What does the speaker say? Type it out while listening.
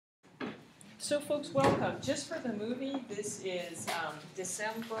So folks, welcome. Just for the movie, this is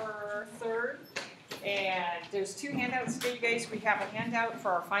December 3rd, and there's two handouts today, you guys. We have a handout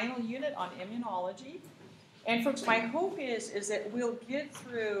for our final unit on immunology. And folks, my hope is that we'll get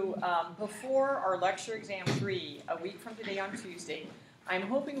through, before our lecture exam 3, a week from today on Tuesday, I'm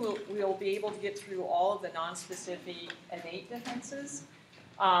hoping we'll be able to get through all of the non-specific innate defenses.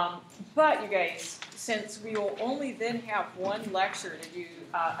 But you guys, since we will only then have one lecture to do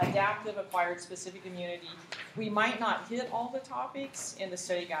adaptive acquired specific immunity, we might not hit all the topics in the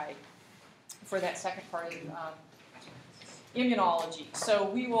study guide for that second part of immunology. So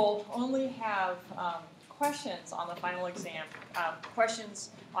we will only have questions on the final exam,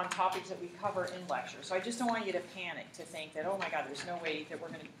 questions on topics that we cover in lecture. So I just don't want you to panic to think that, oh my God, there's no way that we're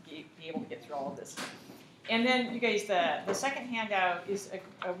going to be able to get through all of this. And then, you guys, the second handout is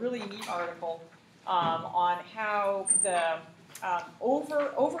a really neat article on how the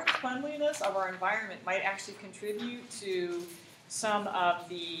over cleanliness of our environment might actually contribute to some of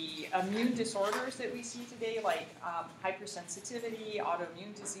the immune disorders that we see today, like hypersensitivity,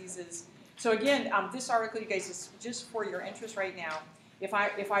 autoimmune diseases. So again, this article, you guys, is just for your interest right now. If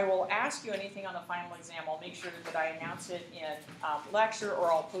I will ask you anything on the final exam, I'll make sure that I announce it in lecture,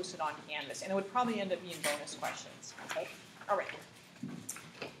 or I'll post it on Canvas. And it would probably end up being bonus questions. Okay? All right.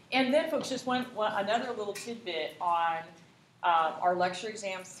 And then, folks, just another little tidbit on our lecture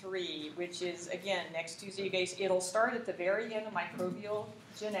exam 3, which is, again, next Tuesday, you guys. It'll start at the very end of microbial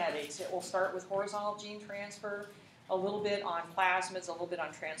genetics. It will start with horizontal gene transfer, a little bit on plasmids, a little bit on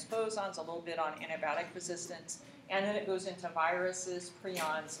transposons, a little bit on antibiotic resistance. And then it goes into viruses,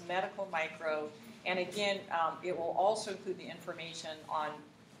 prions, medical micro, and again, it will also include the information on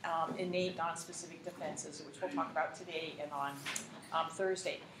innate non-specific defenses, which we'll talk about today and on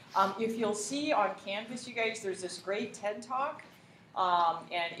Thursday. If you'll see on Canvas, you guys, there's this great TED Talk,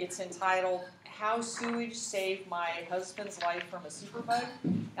 and it's entitled, How Sewage Saved My Husband's Life from a Superbug.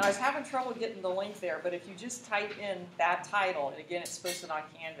 And I was having trouble getting the link there, but if you just type in that title, and again, it's posted on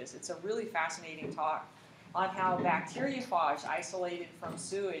Canvas, it's a really fascinating talk on how bacteriophage isolated from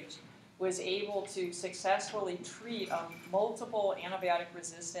sewage was able to successfully treat a multiple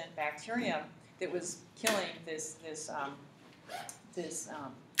antibiotic-resistant bacterium that was killing this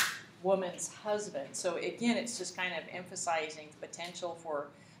woman's husband. So again, it's just kind of emphasizing the potential for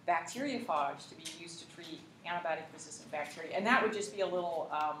bacteriophage to be used to treat antibiotic-resistant bacteria. And that would just be a little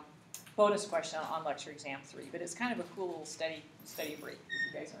bonus question on lecture exam 3. But it's kind of a cool little study break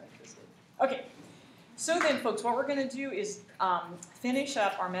if you guys are interested. Okay. So then, folks, what we're going to do is finish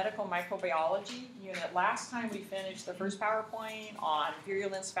up our medical microbiology unit. Last time we finished the first PowerPoint on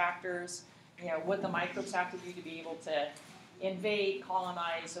virulence factors, what the microbes have to do to be able to invade,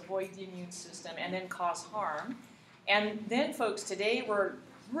 colonize, avoid the immune system, and then cause harm. And then, folks, today we're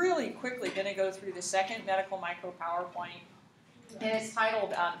really quickly going to go through the second medical micro PowerPoint, and it's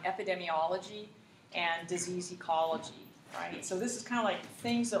titled Epidemiology and Disease Ecology. Right? So this is kind of like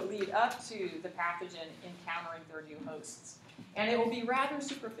things that lead up to the pathogen encountering their new hosts. And it will be rather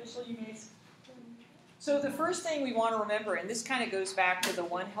superficial, you guys. So the first thing we want to remember, and this kind of goes back to the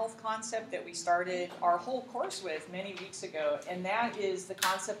One Health concept that we started our whole course with many weeks ago, and that is the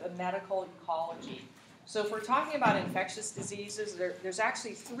concept of medical ecology. So if we're talking about infectious diseases, there's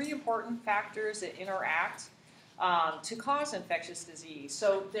actually 3 important factors that interact to cause infectious disease.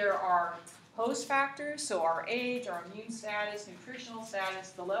 So there are host factors, so our age, our immune status, nutritional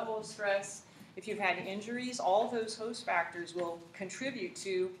status, the level of stress. If you've had injuries, all of those host factors will contribute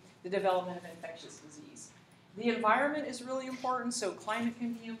to the development of infectious disease. The environment is really important, so climate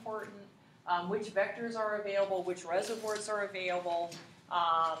can be important, which vectors are available, which reservoirs are available,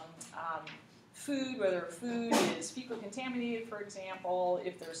 food, whether food is fecal contaminated, for example,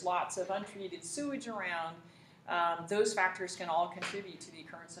 if there's lots of untreated sewage around, those factors can all contribute to the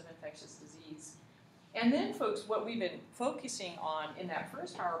occurrence of infectious disease. And then, folks, what we've been focusing on in that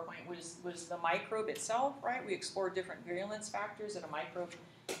first PowerPoint was the microbe itself, right? We explored different virulence factors that a microbe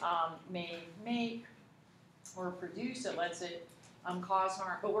may make or produce that lets it cause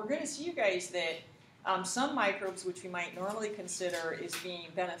harm. But we're going to see, you guys, that some microbes, which we might normally consider as being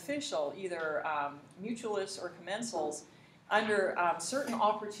beneficial, either mutualists or commensals, under certain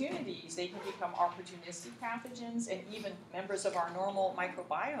opportunities, they can become opportunistic pathogens, and even members of our normal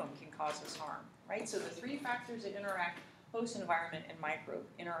microbiome can cause us harm, right? So the 3 factors that interact, host environment and microbe,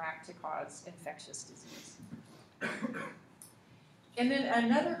 interact to cause infectious disease. And then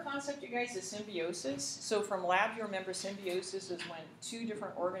another concept, you guys, is symbiosis. So from lab, you remember symbiosis is when 2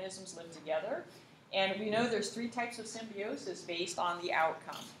 different organisms live together. And we know there's 3 types of symbiosis based on the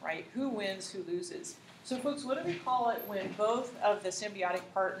outcome, right? Who wins, who loses. So folks, what do we call it when both of the symbiotic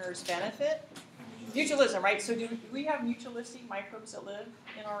partners benefit? Mutualism, right? So do we have mutualistic microbes that live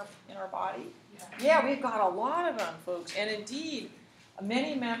in our body? Yeah, we've got a lot of them, folks. And indeed,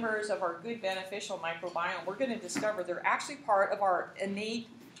 many members of our good beneficial microbiome, we're going to discover they're actually part of our innate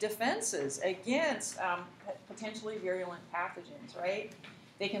defenses against potentially virulent pathogens, right?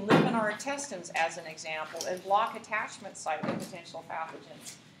 They can live in our intestines, as an example, and block attachment site of potential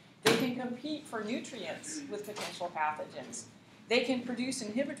pathogens. They can compete for nutrients with potential pathogens. They can produce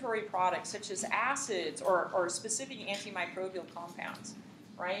inhibitory products such as acids or specific antimicrobial compounds,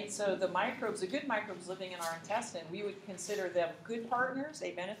 right? So the microbes, the good microbes living in our intestine, we would consider them good partners.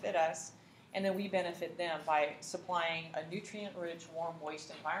 They benefit us, and then we benefit them by supplying a nutrient-rich, warm,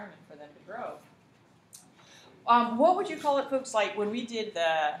 moist environment for them to grow. What would you call it, folks, like when we did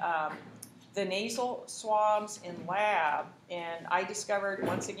the nasal swabs in lab, and I discovered,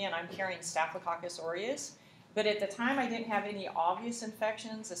 once again, I'm carrying Staphylococcus aureus, but at the time I didn't have any obvious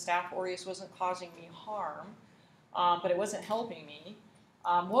infections. The Staph aureus wasn't causing me harm, but it wasn't helping me.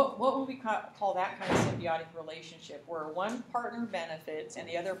 What would we call that kind of symbiotic relationship, where one partner benefits and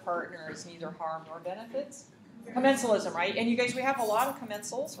the other partner is neither harm nor benefits? Commensalism, right? And you guys, we have a lot of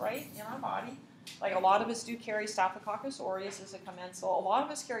commensals, right, in our body. Like a lot of us do carry Staphylococcus aureus as a commensal. A lot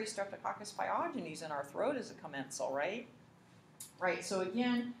of us carry Streptococcus pyogenes in our throat as a commensal, right? Right, so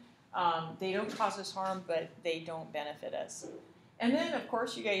again, they don't cause us harm, but they don't benefit us. And then, of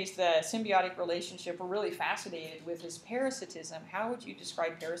course, you guys, the symbiotic relationship we're really fascinated with is parasitism. How would you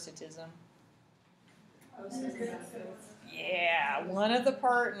describe parasitism? Yeah, one of the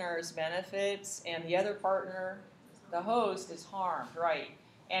partners benefits and the other partner, the host, is harmed, right?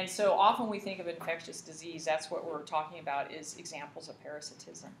 And so often we think of infectious disease, that's what we're talking about, is examples of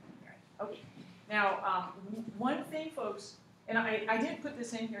parasitism. Okay, now one thing, folks, and I didn't put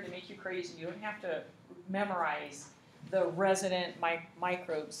this in here to make you crazy. You don't have to memorize the resident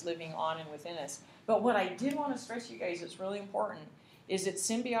microbes living on and within us. But what I did want to stress to you guys, it's really important, is that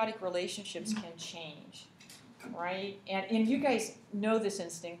symbiotic relationships can change, right? And you guys know this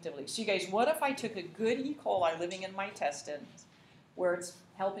instinctively. So you guys, what if I took a good E. coli living in my intestines, where it's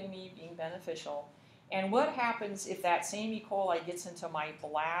helping me, being beneficial, and what happens if that same E. coli gets into my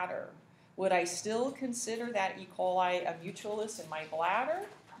bladder? Would I still consider that E. coli a mutualist in my bladder?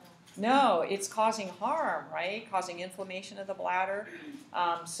 No, it's causing harm, right? Causing inflammation of the bladder.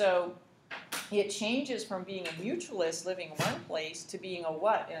 So it changes from being a mutualist living in one place to being a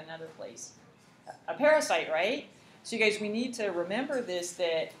what in another place? A parasite, right? So you guys, we need to remember this,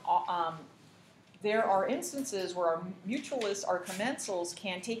 that there are instances where our mutualists, our commensals,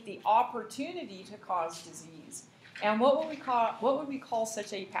 can take the opportunity to cause disease. And what would we call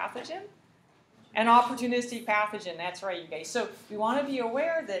such a pathogen? An opportunistic pathogen, that's right, you guys. So we want to be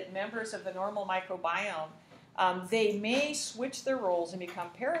aware that members of the normal microbiome, they may switch their roles and become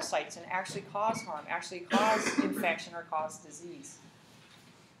parasites and actually cause harm, actually cause infection or cause disease.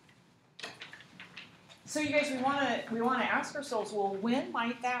 So you guys, we want to ask ourselves, well, when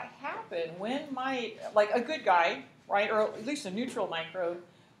might that happen? When might, like a good guy, right, or at least a neutral microbe,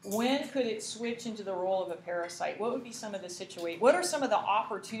 when could it switch into the role of a parasite? What would be some of the situations? What are some of the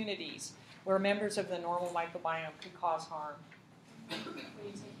opportunities where members of the normal microbiome could cause harm?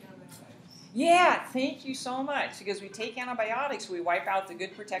 Yeah, thank you so much. Because we take antibiotics, we wipe out the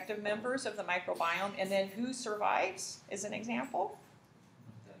good protective members of the microbiome, and then who survives, as an example?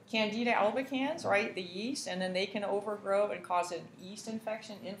 Candida albicans, right, the yeast, and then they can overgrow and cause a yeast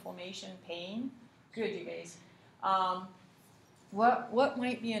infection, inflammation, pain. Good, you guys. What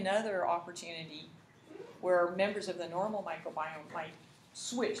might be another opportunity where members of the normal microbiome might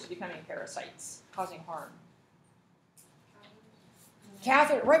switch to becoming parasites, causing harm?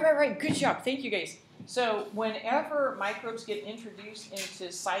 Catheter, right, good job, thank you guys. So whenever microbes get introduced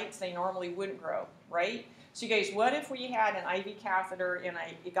into sites they normally wouldn't grow, right? So you guys, what if we had an IV catheter and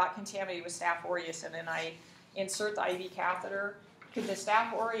it got contaminated with Staph aureus, and then I insert the IV catheter? Could the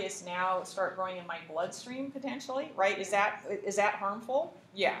Staph aureus now start growing in my bloodstream potentially, right? Is that harmful?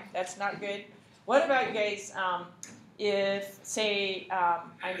 Yeah, that's not good. What about you guys, if, say,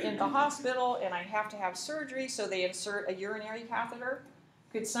 I'm in the hospital and I have to have surgery, so they insert a urinary catheter?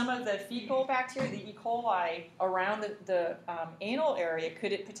 Could some of the fecal bacteria, the E. coli, around the anal area,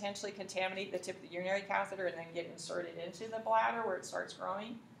 could it potentially contaminate the tip of the urinary catheter and then get inserted into the bladder where it starts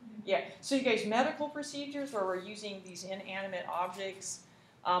growing? Yeah. So you guys, medical procedures where we're using these inanimate objects,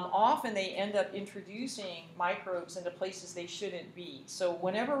 often they end up introducing microbes into places they shouldn't be. So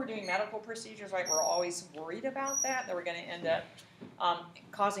whenever we're doing medical procedures, right, we're always worried about that we're going to end up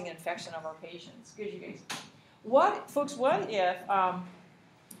causing infection of our patients. Good, you guys. Folks, what if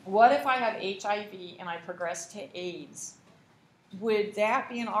what if I have HIV and I progress to AIDS? Would that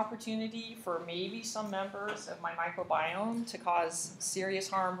be an opportunity for maybe some members of my microbiome to cause serious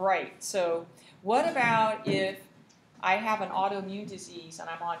harm? Right. So what about if I have an autoimmune disease and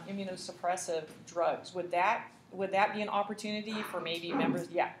I'm on immunosuppressive drugs? Would that be an opportunity for maybe members?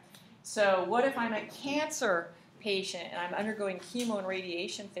 Yeah. So what if I'm a cancer patient and I'm undergoing chemo and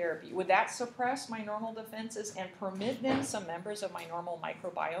radiation therapy? Would that suppress my normal defenses and permit then some members of my normal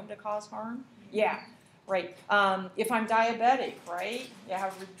microbiome to cause harm? Yeah, right. If I'm diabetic, right, I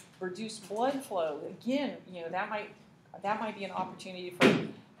have reduced blood flow. Again, that might be an opportunity for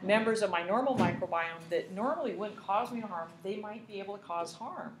members of my normal microbiome that normally wouldn't cause me harm. They might be able to cause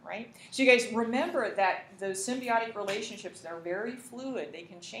harm, right? So you guys remember that those symbiotic relationships, they're very fluid. They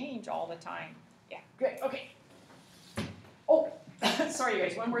can change all the time. Yeah, good. Okay. Oh, sorry, you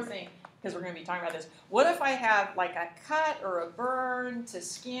guys, one more thing, because we're going to be talking about this. What if I have like a cut or a burn to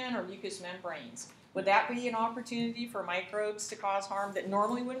skin or mucous membranes? Would that be an opportunity for microbes to cause harm that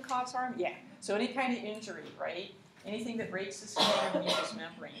normally wouldn't cause harm? Yeah. So any kind of injury, right? Anything that breaks the skin or mucous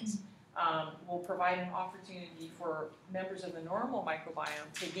membranes will provide an opportunity for members of the normal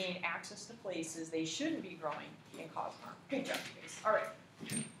microbiome to gain access to places they shouldn't be growing and cause harm. Good job, you guys. All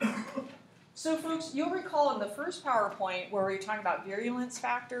right. So, folks, you'll recall in the first PowerPoint where we were talking about virulence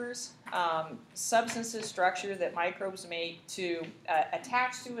factors, substances, structure that microbes make to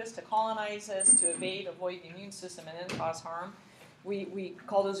attach to us, to colonize us, to evade, avoid the immune system, and then cause harm. We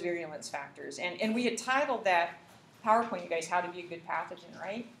call those virulence factors. And we had titled that PowerPoint, you guys, How to Be a Good Pathogen,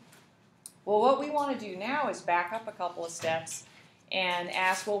 right? Well, what we want to do now is back up a couple of steps and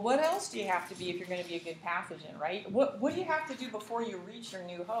ask, well, what else do you have to be if you're going to be a good pathogen, right? What do you have to do before you reach your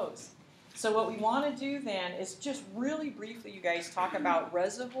new host? So what we want to do then is just really briefly, you guys, talk about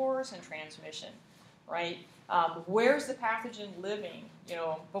reservoirs and transmission, right? Where's the pathogen living,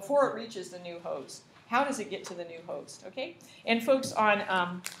 before it reaches the new host? How does it get to the new host, okay? And folks,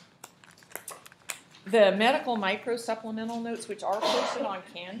 on the medical micro supplemental notes, which are posted on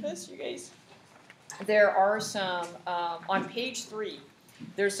Canvas, you guys, there are some, on page 3,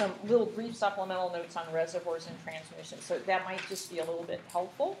 there's some little brief supplemental notes on reservoirs and transmission. So that might just be a little bit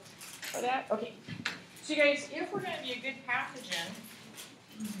helpful for that. Okay. So you guys, if we're going to be a good pathogen,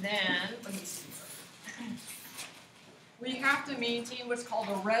 then, let me see. We have to maintain what's called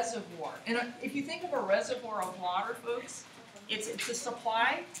a reservoir. And if you think of a reservoir of water, folks, it's a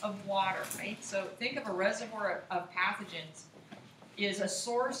supply of water, right? So think of a reservoir of pathogens is a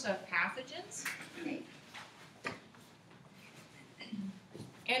source of pathogens. Okay.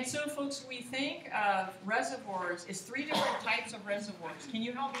 And so, folks, we think of reservoirs as 3 different types of reservoirs. Can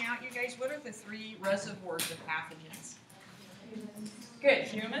you help me out, you guys? What are the 3 reservoirs of pathogens? Humans. Good.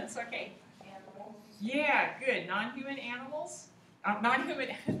 Humans, okay. Animals. Yeah, good. Non-human animals? Non-human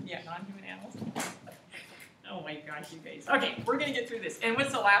animals. Oh my gosh, you guys. Okay, we're going to get through this. And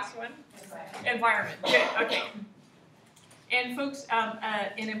what's the last one? Environment. Good, okay. And folks,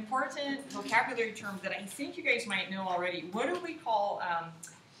 an important vocabulary term that I think you guys might know already, what do we call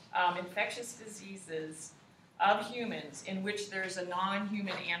infectious diseases of humans in which there's a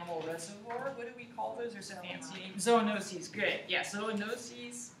non-human animal reservoir? What do we call those? There's a fancy name. Zoonoses, good. Yeah,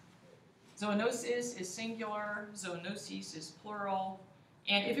 zoonoses. Zoonosis is singular, zoonoses is plural.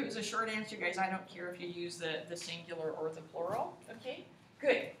 And if it was a short answer, guys, I don't care if you use the singular or the plural. Okay,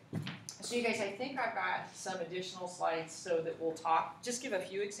 good. So you guys, I think I've got some additional slides so that we'll just give a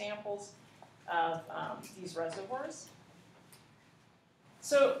few examples of these reservoirs.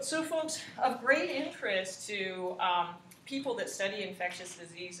 So folks, of great interest to people that study infectious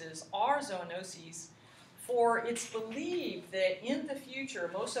diseases are zoonoses, for it's believed that in the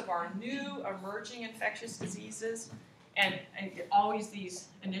future, most of our new emerging infectious diseases, and always these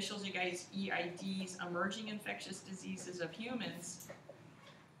initials, you guys, EIDs, emerging infectious diseases of humans,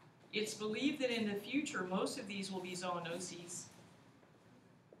 it's believed that in the future, most of these will be zoonoses.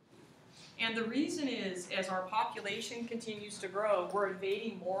 And the reason is, as our population continues to grow, we're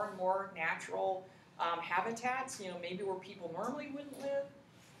invading more and more natural habitats, maybe where people normally wouldn't live.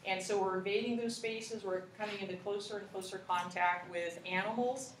 And so we're invading those spaces, we're coming into closer and closer contact with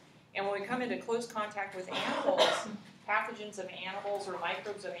animals. And when we come into close contact with animals, pathogens of animals or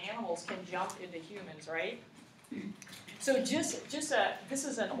microbes of animals can jump into humans, right? So this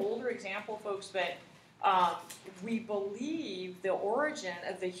is an older example, folks, but we believe the origin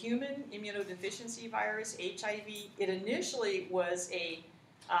of the human immunodeficiency virus, HIV, it initially was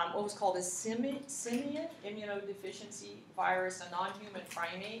what was called a simian immunodeficiency virus, a non-human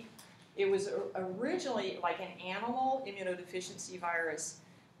primate. It was originally like an animal immunodeficiency virus,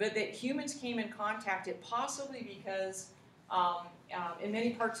 but that humans came in contact, it possibly because In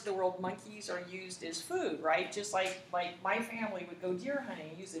many parts of the world, monkeys are used as food, right? Just like my family would go deer hunting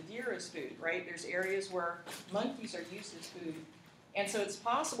and use a deer as food, right? There's areas where monkeys are used as food. And so it's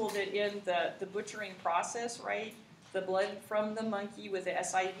possible that in the butchering process, right, the blood from the monkey with the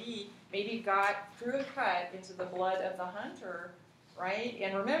SIV maybe got through a cut into the blood of the hunter, right?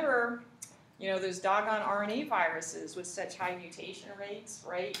 And remember, those doggone RNA viruses with such high mutation rates,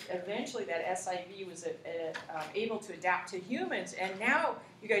 right? Eventually that SIV was able to adapt to humans. And now,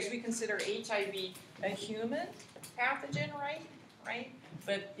 you guys, we consider HIV a human pathogen, right?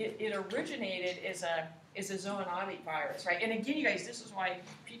 But it originated as a zoonotic virus, right? And again, you guys, this is why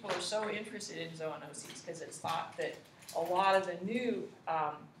people are so interested in zoonoses, because it's thought that a lot of the new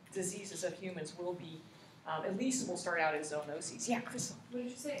diseases of humans will be, at least will start out as zoonoses. Yeah, Crystal. What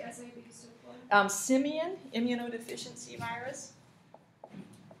did you say SIV stood for? Simian immunodeficiency virus.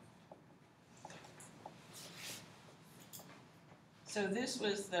 So this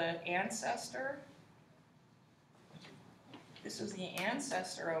was the ancestor. This was the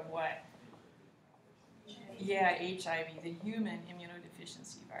ancestor of what? Yeah, HIV, the human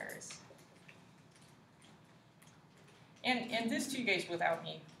immunodeficiency virus. And this too, guys, without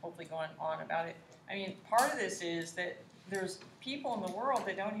me hopefully going on about it, I mean, part of this is that there's people in the world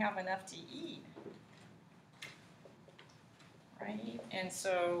that don't have enough to eat, right? And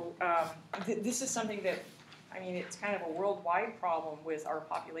so this is something that, I mean, it's kind of a worldwide problem with our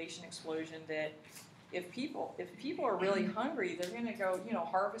population explosion, that if people are really hungry, they're going to go,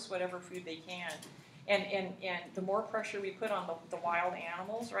 harvest whatever food they can. And the more pressure we put on the wild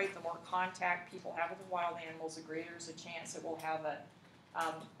animals, right, the more contact people have with the wild animals, the greater is the chance that we'll have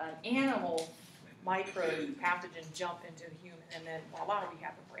an animal microbe pathogen jump into a human, and then voila, we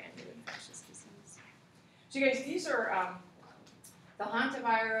have a brand new infectious disease. So you guys, these are the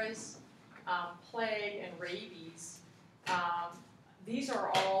hantavirus, plague, and rabies. These are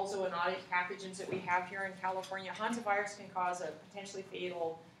all zoonotic pathogens that we have here in California. Hantavirus can cause a potentially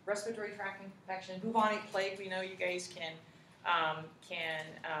fatal respiratory tract infection. Bubonic plague, we know you guys can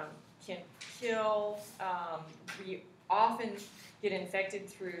kill. We often get infected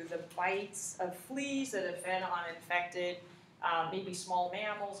through the bites of fleas that have fed on infected, maybe small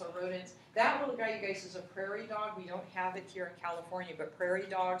mammals or rodents. That little guy, you guys, is a prairie dog. We don't have it here in California, but prairie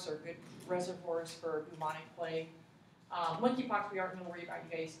dogs are good reservoirs for bubonic plague. Monkeypox, we aren't going to worry about,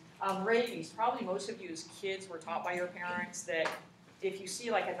 you guys. Rabies, probably most of you as kids were taught by your parents that if you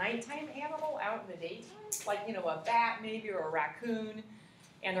see like a nighttime animal out in the daytime, like, a bat maybe or a raccoon,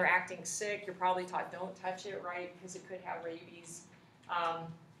 and they're acting sick, you're probably taught don't touch it, right, because it could have rabies.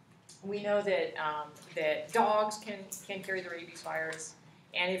 We know that that dogs can carry the rabies virus,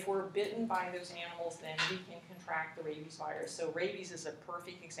 and if we're bitten by those animals, then we can contract the rabies virus. So rabies is a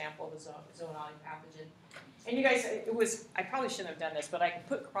perfect example of a zoonotic pathogen. And you guys, I probably shouldn't have done this, but I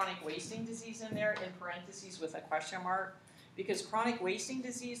put chronic wasting disease in there in parentheses with a question mark, because chronic wasting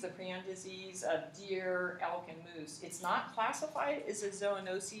disease, the prion disease of deer, elk, and moose, it's not classified as a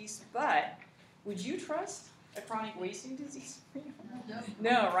zoonosis, but would you trust a chronic wasting disease?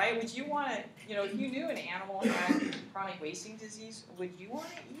 No, right? Would you want to, if you knew an animal had chronic wasting disease, would you want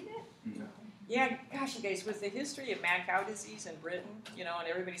to eat it? No. Yeah, gosh, you guys, with the history of mad cow disease in Britain, and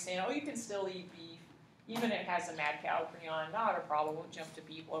everybody's saying, oh, you can still eat beef, even if it has a mad cow prion, not a problem, we'll jump to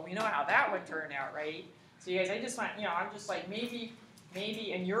people. And we know how that would turn out, right? So you guys, I just want, I'm just like, maybe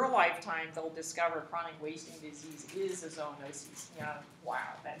in your lifetime they'll discover chronic wasting disease is a zoonosis. Wow,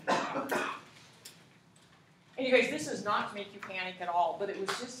 that'd be awesome. And you guys, this is not to make you panic at all, but it was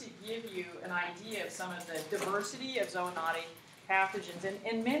just to give you an idea of some of the diversity of zoonotic pathogens.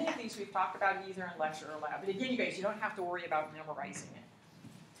 And many of these we've talked about either in lecture or lab. But again, you guys, you don't have to worry about memorizing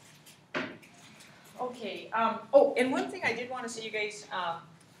it. Okay. And one thing I did want to say, you guys.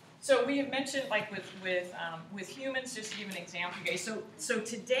 So we have mentioned, like with humans, just to give an example, you guys. So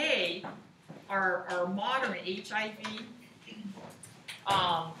today, our modern HIV,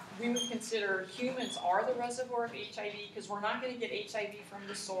 we would consider humans are the reservoir of HIV, because we're not going to get HIV from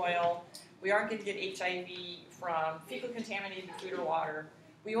the soil. We aren't going to get HIV from fecal contaminated food or water.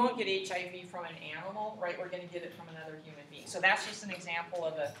 We won't get HIV from an animal, right? We're going to get it from another human being. So that's just an example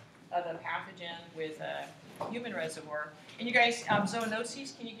of a pathogen with a human reservoir. And you guys,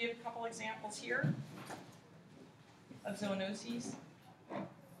 zoonoses, can you give a couple examples here of zoonoses?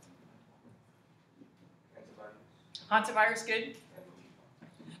 Hantavirus, good.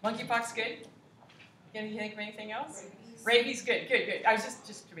 Monkeypox, good. Can you think of anything else? Rabies, good. I was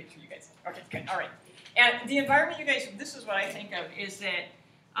just to make sure you guys. Okay, good. All right. And the environment, you guys, this is what I think of, is that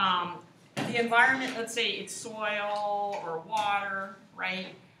the environment, let's say it's soil or water,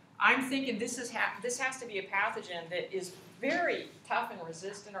 right? I'm thinking this has to be a pathogen that is very tough and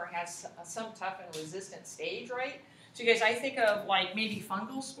resistant, or has some tough and resistant stage, right? So you guys, I think of like maybe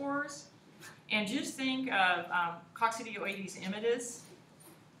fungal spores, and just think of Coccidioides immitis,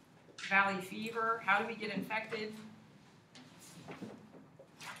 valley fever. How do we get infected?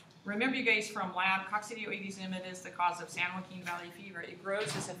 Remember, you guys, from lab, Coccidioides immitis, the cause of San Joaquin Valley fever. It grows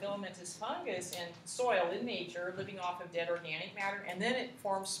as a filamentous fungus in soil in nature, living off of dead organic matter, and then it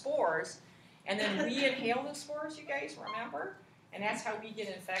forms spores, and then we inhale the spores, you guys, remember? And that's how we get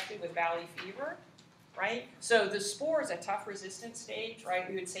infected with valley fever, right? So the spore is a tough resistant stage, right?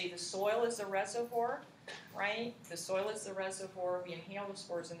 We would say the soil is the reservoir, right? The soil is the reservoir. We inhale the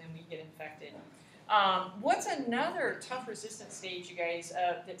spores, and then we get infected. What's another tough resistant stage, you guys,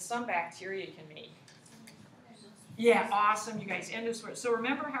 that some bacteria can make? Yeah, awesome, you guys. Endospores. So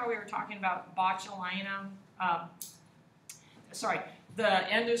remember how we were talking about botulinum? The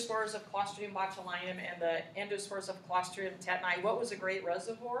endospores of Clostridium botulinum and the endospores of Clostridium tetani. What was a great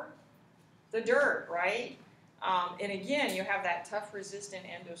reservoir? The dirt, right? And again, you have that tough resistant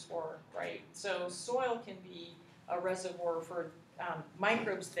endospore, right? So soil can be a reservoir for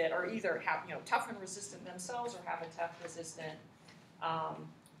microbes that are either have tough and resistant themselves, or have a tough resistant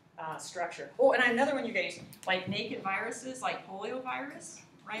structure. Oh, and another one, you guys, like naked viruses, like poliovirus,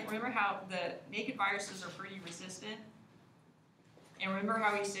 right? Remember how the naked viruses are pretty resistant? And remember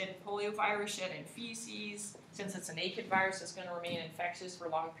how we said poliovirus shed in feces, since it's a naked virus, it's going to remain infectious for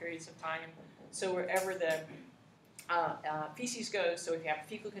long periods of time. So wherever the feces goes, so if you have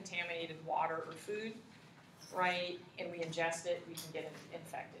fecal contaminated water or food, right, and we ingest it, we can get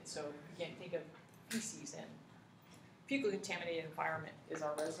infected. So you can think of feces, and fecal contaminated environment is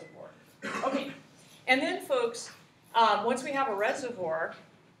our reservoir. Okay, and then folks, once we have a reservoir,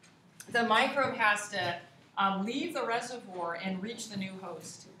 the microbe has to leave the reservoir and reach the new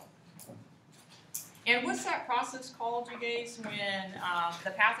host. And what's that process called, you guys, when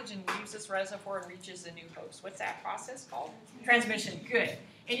the pathogen leaves this reservoir and reaches the new host? What's that process called? Transmission. Good.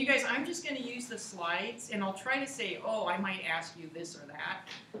 And you guys, I'm just going to use the slides, and I'll try to say, oh, I might ask you this or that.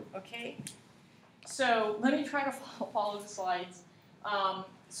 Okay? So let me try to follow the slides.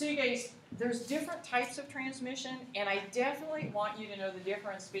 So you guys, there's different types of transmission, and I definitely want you to know the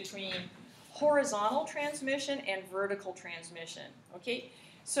difference between horizontal transmission and vertical transmission. Okay?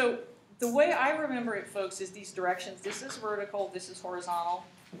 So the way I remember it, folks, is these directions. This is vertical, this is horizontal.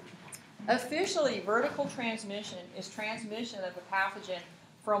 Officially, vertical transmission is transmission of the pathogen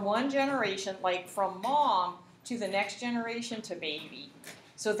from one generation, like from mom to the next generation to baby.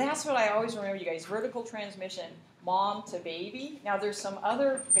 So that's what I always remember, you guys, vertical transmission, mom to baby. Now there's some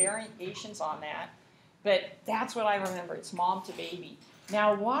other variations on that, but that's what I remember, it's mom to baby.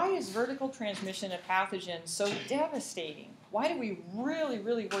 Now why is vertical transmission of pathogens so devastating? Why do we really,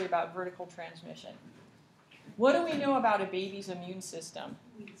 really worry about vertical transmission? What do we know about a baby's immune system?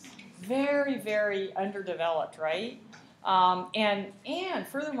 Very, very underdeveloped, right? And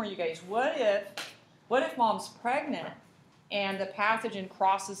furthermore, you guys, what if mom's pregnant and the pathogen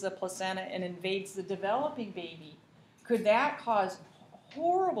crosses the placenta and invades the developing baby? Could that cause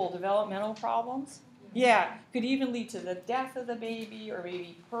horrible developmental problems? Yeah, could even lead to the death of the baby, or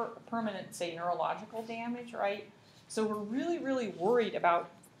maybe permanent, say, neurological damage, right? So we're really, really worried about,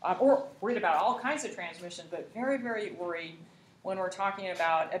 all kinds of transmission, but very, very worried when we're talking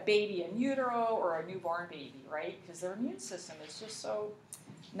about a baby in utero or a newborn baby, right? Because their immune system is just so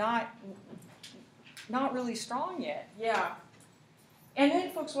not really strong yet. Yeah. And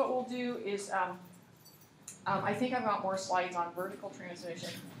then, folks, what we'll do is, I think I've got more slides on vertical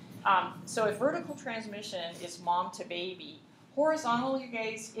transmission. So if vertical transmission is mom to baby, horizontal, you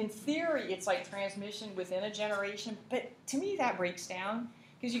guys, in theory, it's like transmission within a generation, but to me that breaks down,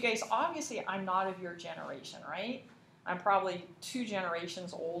 because you guys, obviously I'm not of your generation, right? I'm probably 2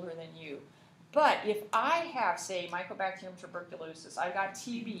 generations older than you. But if I have, say, Mycobacterium tuberculosis, I've got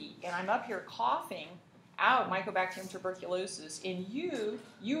TB, and I'm up here coughing out Mycobacterium tuberculosis, and you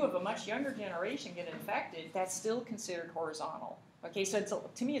of a much younger generation get infected, that's still considered horizontal. Okay, so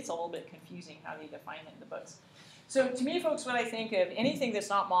to me it's a little bit confusing how they define it in the books. So to me, folks, when I think of anything that's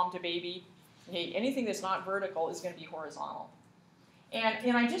not mom to baby, okay, anything that's not vertical is going to be horizontal.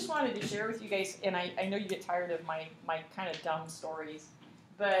 And I just wanted to share with you guys, and I know you get tired of my kind of dumb stories,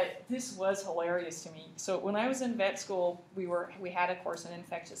 but this was hilarious to me. So when I was in vet school, we had a course in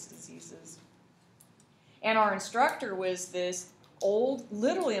infectious diseases. And our instructor was this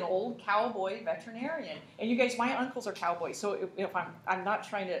literally an old cowboy veterinarian. And you guys, my uncles are cowboys, so if I'm not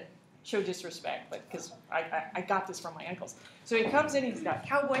trying to show disrespect, but because I got this from my uncles. So he comes in, he's got a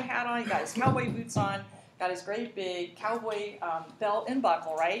cowboy hat on, he got his cowboy boots on, got his great big cowboy belt and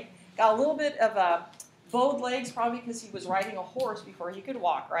buckle, right? Got a little bit of bowed legs, probably because he was riding a horse before he could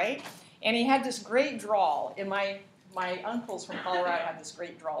walk, right? And he had this great drawl. And my uncles from Colorado had this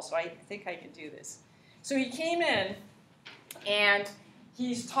great drawl, so I think I can do this. So he came in, and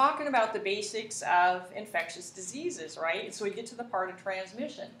he's talking about the basics of infectious diseases, right? And so we get to the part of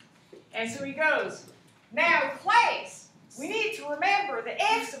transmission. And so he goes, now, class, we need to remember the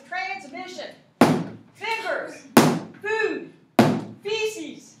F's of transmission. Fingers, food,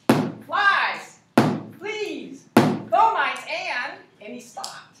 feces, flies, fleas, fomites, and he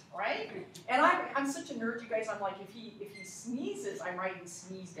stopped, right? And I'm such a nerd, you guys. I'm like, if he sneezes, I'm writing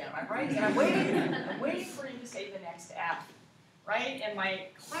sneeze down. I'm waiting for him to say the next F, right? And my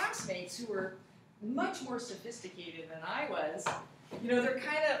classmates, who were much more sophisticated than I was, they're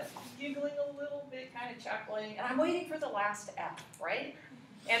kind of giggling a little bit, kind of chuckling, and I'm waiting for the last F, right?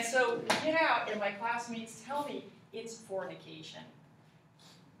 And so we get out, and my classmates tell me it's fornication.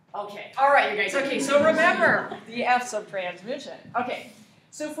 Okay, all right, you guys. Okay, so remember the F's of transmission. Okay,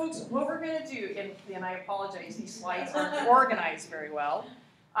 so folks, what we're going to do, and I apologize, these slides aren't organized very well.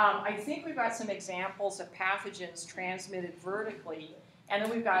 I think we've got some examples of pathogens transmitted vertically, and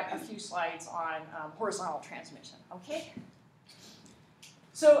then we've got a few slides on horizontal transmission, okay?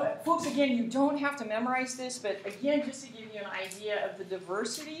 So, folks, again, you don't have to memorize this, but again, just to give you an idea of the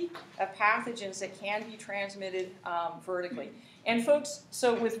diversity of pathogens that can be transmitted vertically. And folks,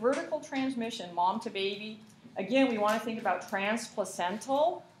 so with vertical transmission, mom to baby, again, we want to think about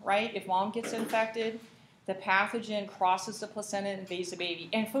transplacental, right? If mom gets infected, the pathogen crosses the placenta and invades the baby.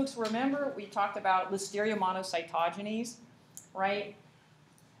 And folks, remember we talked about Listeria monocytogenes, right?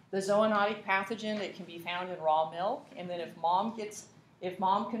 The zoonotic pathogen that can be found in raw milk, and then if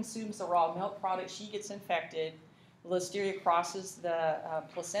mom consumes the raw milk product, she gets infected. Listeria crosses the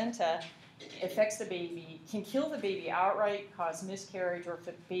placenta, affects the baby, can kill the baby outright, cause miscarriage, or if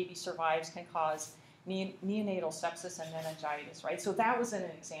the baby survives, can cause neonatal sepsis and meningitis, right? So that was an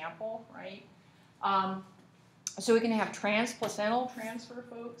example, right? So we can have transplacental transfer,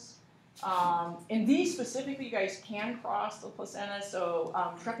 folks. And these specifically, you guys can cross the placenta. So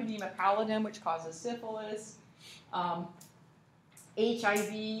Treponema pallidum, which causes syphilis.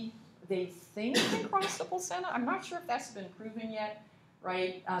 HIV, they think can cross the placenta. I'm not sure if that's been proven yet,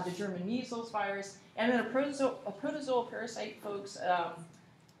 right? The German measles virus. And then a protozoal parasite, folks,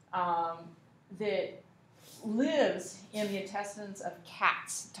 that lives in the intestines of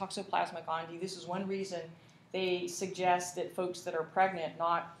cats, Toxoplasma gondii. This is one reason they suggest that folks that are pregnant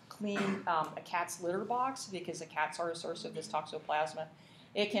not clean a cat's litter box, because the cats are a source of this toxoplasma.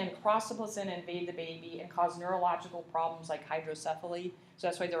 It can cross the placenta, invade the baby, and cause neurological problems like hydrocephaly. So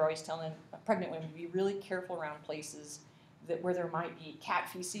that's why they're always telling pregnant women to be really careful around places where there might be cat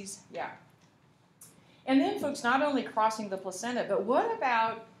feces. Yeah. And then, folks, not only crossing the placenta, but what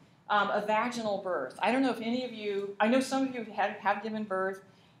about a vaginal birth? I don't know if any of you, I know some of you have given birth,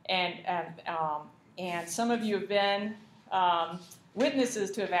 and some of you have been witnesses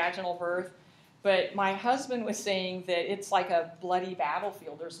to a vaginal birth. But my husband was saying that it's like a bloody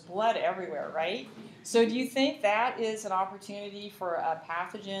battlefield. There's blood everywhere, right? So do you think that is an opportunity for a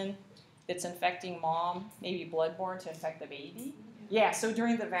pathogen that's infecting mom, maybe bloodborne, to infect the baby? Yeah, so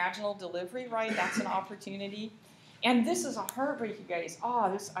during the vaginal delivery, right, that's an opportunity. And this is a heartbreak, you guys. I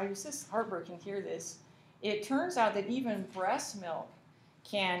was just heartbroken to hear this. It turns out that even breast milk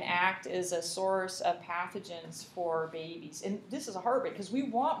can act as a source of pathogens for babies. And this is a heartbreak because we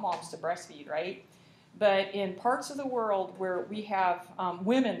want moms to breastfeed, right? But in parts of the world where we have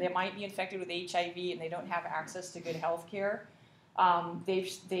women that might be infected with HIV and they don't have access to good health care,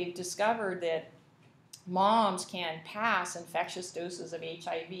 they've discovered that moms can pass infectious doses of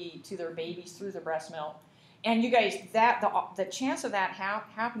HIV to their babies through the breast milk. And you guys, the chance of that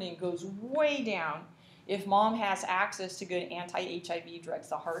happening goes way down if mom has access to good anti-HIV drugs,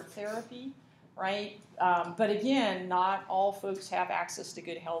 the heart therapy, right? But again, not all folks have access to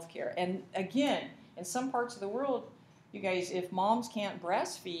good health care. And again, in some parts of the world, you guys, if moms can't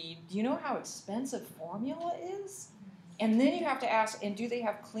breastfeed, do you know how expensive formula is? And then you have to ask, and do they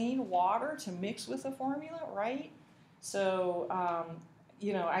have clean water to mix with the formula, right? So,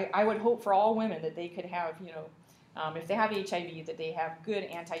 I would hope for all women that they could have, if they have HIV, that they have good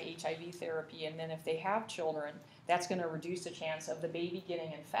anti-HIV therapy, and then if they have children, that's going to reduce the chance of the baby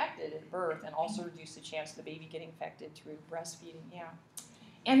getting infected at birth, and also reduce the chance of the baby getting infected through breastfeeding. Yeah.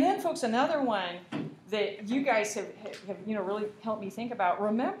 And then, folks, another one that you guys have really helped me think about.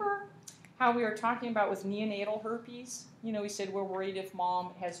 Remember how we were talking about with neonatal herpes? We said we're worried if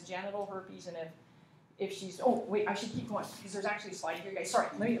mom has genital herpes, and if she's, oh wait, I should keep going because there's actually a slide here, guys. Sorry,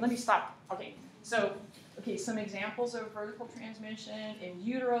 let me stop. Okay, so Okay, some examples of vertical transmission in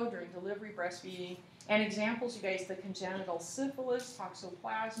utero, during delivery, breastfeeding, and examples, you guys, the congenital syphilis,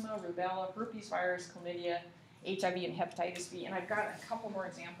 toxoplasma, rubella, herpes virus, chlamydia, HIV, and hepatitis B. And I've got a couple more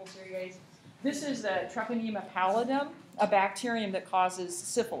examples here, you guys. This is the Treponema pallidum, a bacterium that causes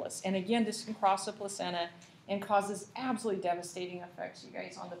syphilis. And again, this can cross the placenta and causes absolutely devastating effects, you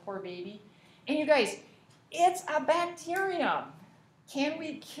guys, on the poor baby. And you guys, it's a bacterium. Can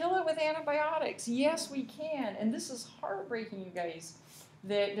we kill it with antibiotics? Yes, we can. And this is heartbreaking, you guys,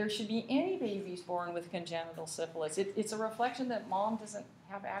 that there should be any babies born with congenital syphilis. It's a reflection that mom doesn't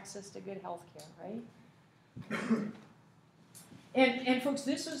have access to good health care, right? And folks,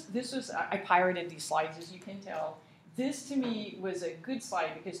 this was I pirated these slides, as you can tell. This, to me, was a good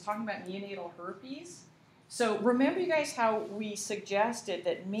slide because talking about neonatal herpes. So remember, you guys, how we suggested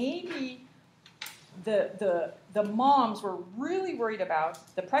that maybe the moms were really worried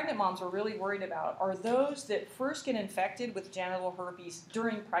about, the pregnant moms were really worried about, are those that first get infected with genital herpes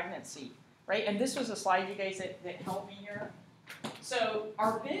during pregnancy, right? And this was a slide, you guys, that helped me here. So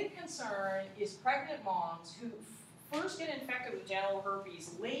our big concern is pregnant moms who first get infected with genital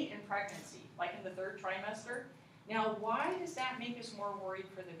herpes late in pregnancy, like in the 3rd trimester. Now, why does that make us more worried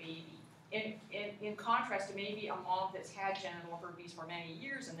for the baby? In contrast to maybe a mom that's had genital herpes for many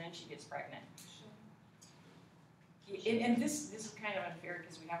years and then she gets pregnant. And this is kind of unfair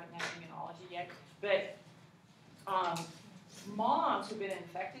because we haven't done immunology yet, but moms who've been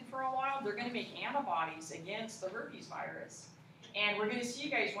infected for a while, they're going to make antibodies against the herpes virus. And we're going to see, you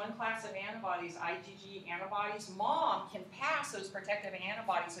guys, one class of antibodies, IgG antibodies. Mom can pass those protective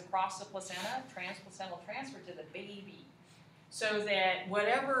antibodies across the placenta, transplacental transfer to the baby. So that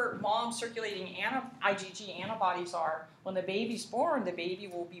whatever mom's circulating IgG antibodies are, when the baby's born, the baby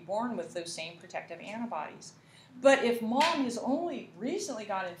will be born with those same protective antibodies. But if mom has only recently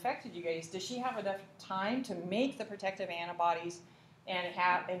got infected, you guys, does she have enough time to make the protective antibodies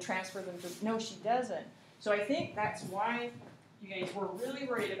and transfer them to? No, she doesn't. So I think that's why, you guys, we're really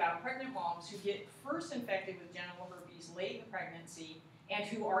worried about pregnant moms who get first infected with genital herpes late in pregnancy and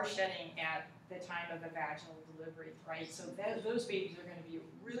who are shedding at the time of the vaginal delivery, right? So those babies are going to be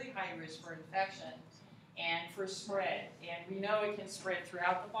really high risk for infection and for spread. And we know it can spread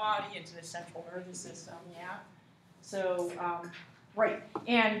throughout the body into the central nervous system, yeah? So, right.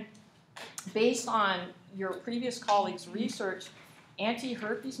 And based on your previous colleagues' research,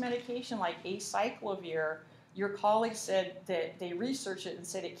 anti-herpes medication like acyclovir, your colleagues said that they researched it and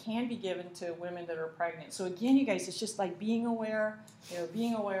said it can be given to women that are pregnant. So again, you guys, it's just like being aware,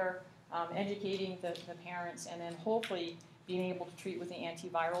 educating the parents, and then hopefully being able to treat with the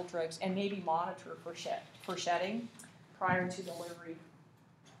antiviral drugs and maybe monitor for shedding prior to delivery.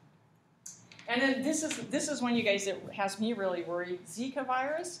 And then this is one, you guys, that has me really worried, Zika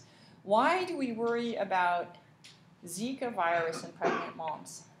virus. Why do we worry about Zika virus in pregnant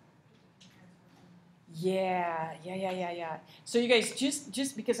moms? Yeah. So you guys,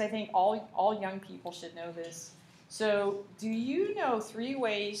 just because I think all young people should know this. So do you know 3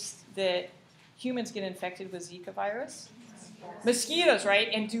 ways that humans get infected with Zika virus? Mosquitoes, right?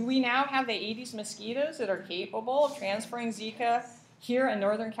 And do we now have the Aedes mosquitoes that are capable of transferring Zika here in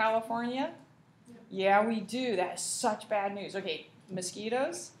Northern California? Yeah, we do. That is such bad news. Okay,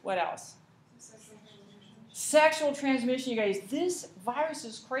 mosquitoes. What else? Sexual transmission, you guys. This virus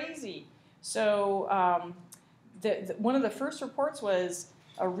is crazy. So one of the first reports was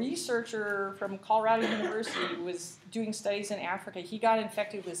a researcher from Colorado University was doing studies in Africa. He got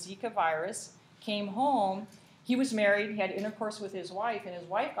infected with Zika virus, came home. He was married. He had intercourse with his wife, and his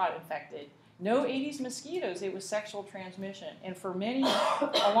wife got infected. No Aedes mosquitoes, it was sexual transmission. And for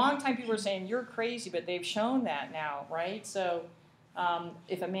a long time people were saying, you're crazy, but they've shown that now, right? So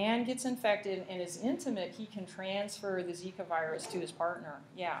if a man gets infected and is intimate, he can transfer the Zika virus to his partner,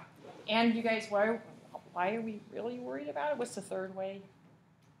 yeah. And you guys, why are we really worried about it? What's the 3rd way?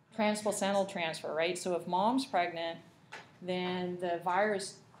 Transplacental transfer, right? So if mom's pregnant, then the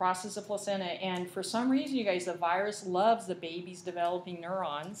virus crosses the placenta, and for some reason, you guys, the virus loves the baby's developing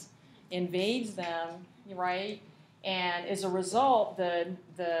neurons, invades them, right? And as a result,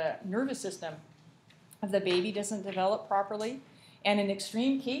 the nervous system of the baby doesn't develop properly. And in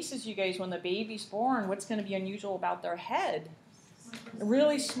extreme cases, you guys, when the baby's born, what's going to be unusual about their head?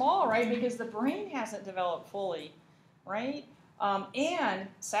 Really small, right? Because the brain hasn't developed fully, right? And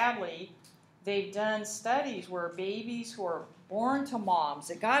sadly, they've done studies where babies who are born to moms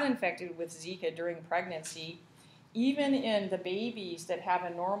that got infected with Zika during pregnancy, even in the babies that have a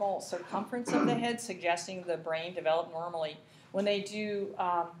normal circumference of the head, suggesting the brain developed normally, when they do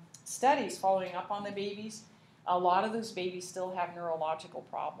studies following up on the babies, a lot of those babies still have neurological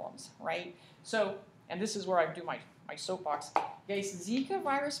problems, right? So, and this is where I do my soapbox. Guys, Zika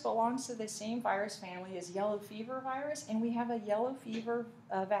virus belongs to the same virus family as yellow fever virus, and we have a yellow fever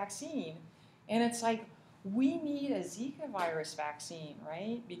vaccine. And it's like, we need a Zika virus vaccine,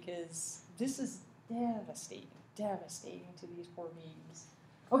 right? Because this is devastating to these poor babies.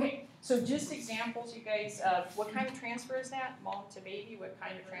 Okay, so just examples, you guys, what kind of transfer is that? Mom to baby, what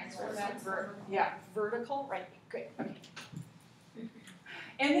kind of transfer is that? Vertical, right, good, okay.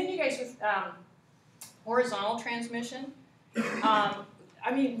 And then you guys with horizontal transmission, I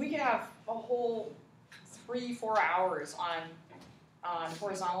mean, we could have a whole 3-4 hours on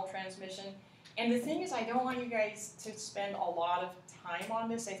horizontal transmission. And the thing is, I don't want you guys to spend a lot of time on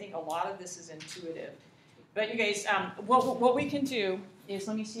this. I think a lot of this is intuitive. But you guys, what we can do is,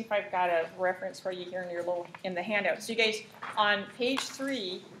 let me see if I've got a reference for you here in your in the handout. So you guys, on page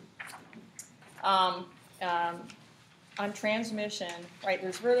 3, on transmission, right?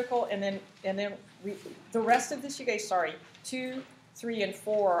 There's vertical, and then the rest of this, you guys, sorry, 2, 3, and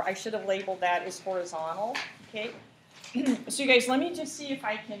 4. I should have labeled that as horizontal. Okay. So you guys, let me just see if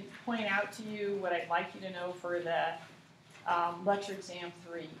I can point out to you what I'd like you to know for the lecture exam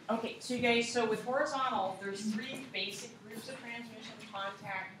 3. Okay, so you guys, so with horizontal, there's 3 basic groups of transmission: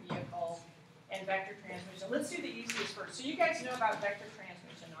 contact, vehicle, and vector transmission. Let's do the easiest first. So you guys know about vector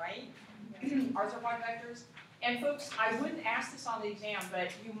transmission, right? Arthropod vectors. And folks, I wouldn't ask this on the exam, but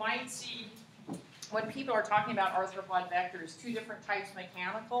you might see when people are talking about arthropod vectors, 2 different types: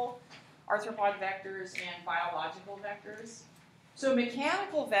 mechanical arthropod vectors and biological vectors. So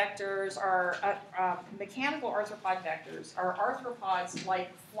mechanical vectors are, mechanical arthropod vectors are arthropods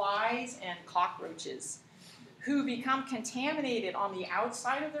like flies and cockroaches who become contaminated on the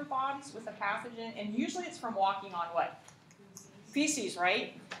outside of their bodies with a pathogen, and usually it's from walking on what? Feces,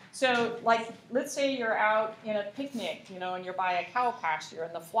 right? So like, let's say you're out in a picnic, you know, and you're by a cow pasture,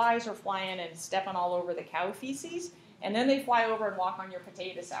 and the flies are flying and stepping all over the cow feces, and then they fly over and walk on your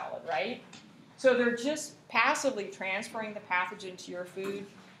potato salad, right? So they're just passively transferring the pathogen to your food.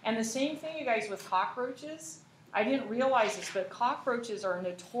 And the same thing, you guys, with cockroaches. I didn't realize this, but cockroaches are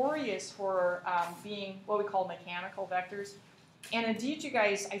notorious for being what we call mechanical vectors. And indeed, you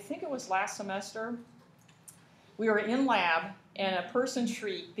guys, I think it was last semester, we were in lab, and a person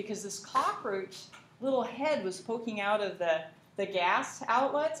shrieked because this cockroach little head was poking out of the gas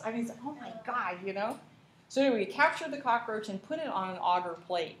outlets. I mean, it's, oh my God, you know? So anyway, we captured the cockroach and put it on an auger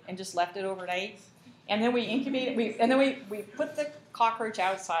plate and just left it overnight. And then we incubated, we put the cockroach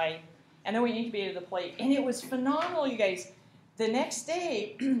outside, and then we incubated the plate. And it was phenomenal, you guys. The next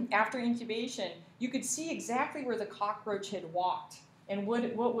day, after incubation, you could see exactly where the cockroach had walked and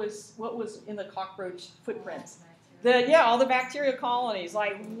what was in the cockroach footprints. All the bacterial colonies.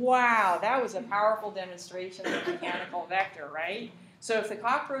 Like, wow, that was a powerful demonstration of a mechanical vector, right? So if the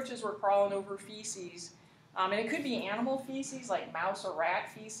cockroaches were crawling over feces, and it could be animal feces, like mouse or rat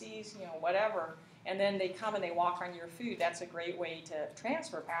feces, you know, whatever, and then they come and they walk on your food, that's a great way to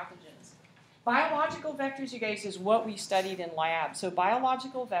transfer pathogens. Biological vectors, you guys, is what we studied in lab. So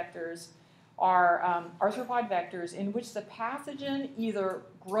biological vectors are arthropod vectors in which the pathogen either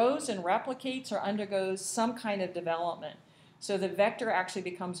grows and replicates or undergoes some kind of development. So the vector actually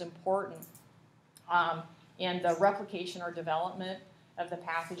becomes important in the replication or development of the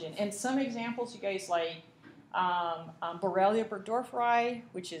pathogen. And some examples, you guys, like Borrelia burgdorferi,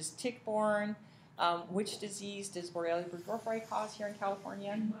 which is tick-borne. Which disease does Borrelia burgdorferi cause here in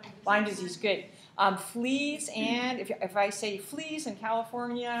California? Lyme disease, good. Fleas, and if I say fleas in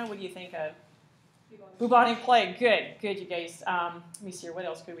California, what do you think of? Bubonic plague, good, you guys. Let me see here, what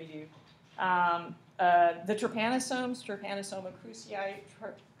else could we do? The trypanosomes, Trypanosoma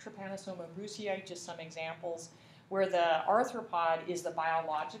brucei, just some examples, where the arthropod is the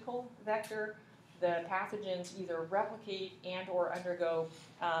biological vector. The pathogens either replicate and or undergo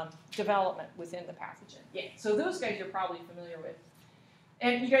development within the pathogen. Yeah, so those guys you're probably familiar with.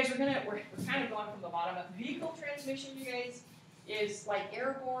 And you guys, we're kind of going from the bottom up. Vehicle transmission, you guys, is like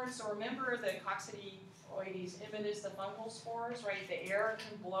airborne. So remember the Coccidioides immitis, the fungal spores, right? The air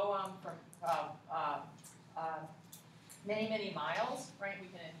can blow them from many, many miles, right? We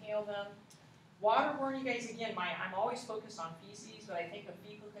can inhale them. Waterborne, you guys, again, I'm always focused on feces, but I think of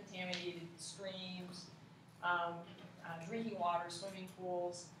fecal-contaminated streams, drinking water, swimming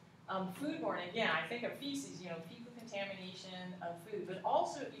pools. Foodborne, again, I think of feces, you know, fecal contamination of food, but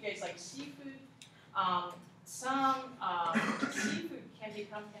also, you guys, like seafood. Some seafood can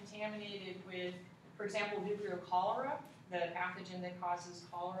become contaminated with, for example, Vibrio cholera, the pathogen that causes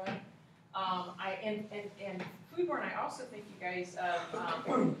cholera. And foodborne, I also think, you guys,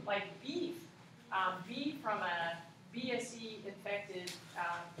 of like beef. be from a BSE infected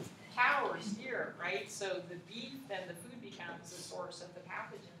cow or steer, right? So the beef, then the food becomes the source of the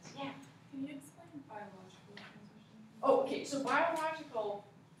pathogens. Yeah. Can you explain biological transmission? Oh, okay. So biological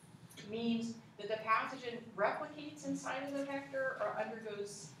means that the pathogen replicates inside of the vector or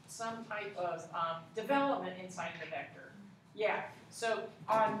undergoes some type of development inside the vector. Yeah. So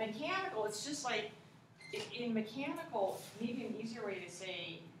on mechanical, it's just like in mechanical, maybe an easier way to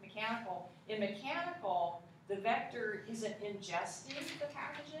say mechanical. In mechanical, the vector isn't ingesting the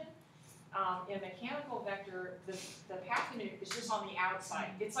pathogen. In a mechanical vector, the pathogen is just on the outside.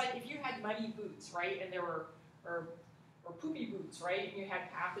 It's like if you had muddy boots, right, and there were, or poopy boots, right, and you had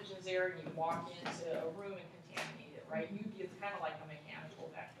pathogens there, and you walk into a room and contaminate it, right? You'd be kind of like a mechanical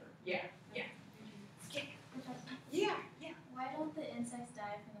vector. Yeah, yeah. Yeah, yeah. Why don't the insects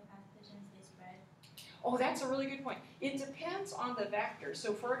die from the pathogens they spread? Oh, that's a really good point. It depends on the vector.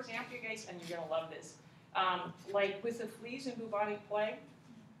 So, for example, you guys, and you're going to love this, like with the fleas and bubonic plague,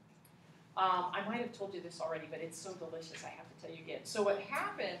 I might have told you this already, but it's so delicious I have to tell you again. So what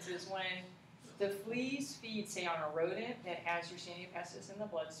happens is when the fleas feed, say, on a rodent that has Yersinia pestis in the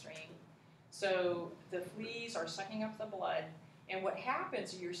bloodstream, so the fleas are sucking up the blood, and what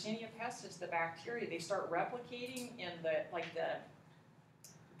happens is Yersinia pestis, the bacteria, they start replicating in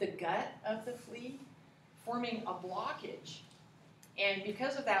the gut of the flea, forming a blockage. And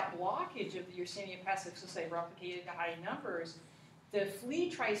because of that blockage of the Yersinia pestis, since they replicated to high numbers, the flea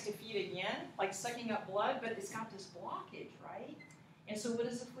tries to feed again, like sucking up blood, but it's got this blockage, right? And so what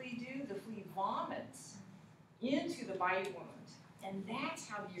does the flea do? The flea vomits into the bite wound. And that's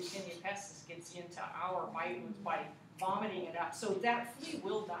how the Yersinia pestis gets into our bite wounds, by vomiting it up. So that flea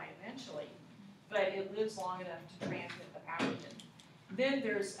will die eventually, but it lives long enough to transmit the pathogen. Then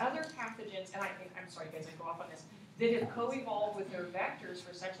there's other pathogens, and I'm sorry guys, I go off on this, that have co-evolved with their vectors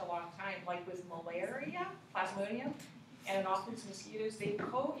for such a long time, like with malaria, Plasmodium, and Anopheles mosquitoes. They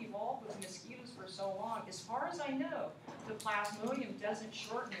co-evolved with mosquitoes for so long. As far as I know, the Plasmodium doesn't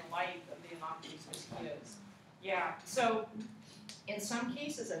shorten the life of the Anopheles mosquitoes. Yeah, so in some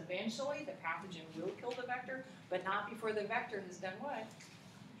cases, eventually, the pathogen will kill the vector, but not before the vector has done what?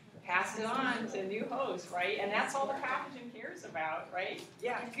 Pass it on to a new host, right? And that's all the pathogen cares about, right?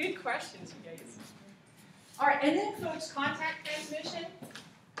 Yeah, good questions, you guys. All right, and then, folks, contact transmission.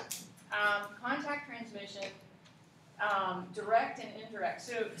 Direct and indirect.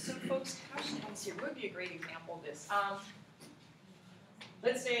 So folks, how should I see? What would be a great example of this?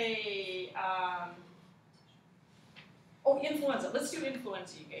 Let's say, influenza. Let's do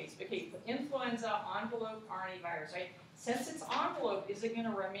influenza, you guys. Okay, influenza, envelope, RNA virus, right? Since its envelope, is it going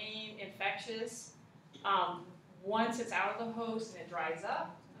to remain infectious once it's out of the host and it dries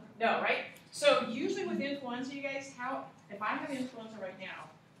up? No, right? So usually with influenza, you guys, if I have influenza right now,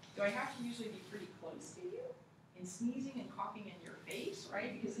 do I have to usually be pretty close to you and sneezing and coughing in your face,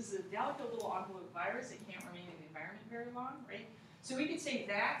 right? Because this is a delicate little envelope virus. It can't remain in the environment very long, right? So we could say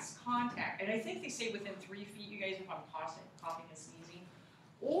that's contact. And I think they say within 3 feet, you guys, if I'm coughing and sneezing.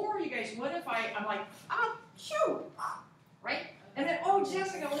 Or you guys, what if I'm like, oh, phew, right? And then, oh,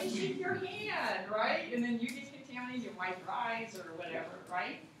 Jessica, let me shake your hand, right? And then you get contaminated, you wipe your eyes or whatever,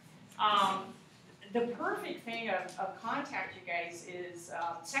 right? The perfect thing of contact, you guys, is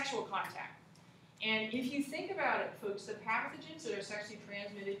sexual contact. And if you think about it, folks, the pathogens that are sexually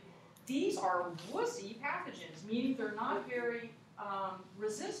transmitted, these are wussy pathogens, meaning they're not very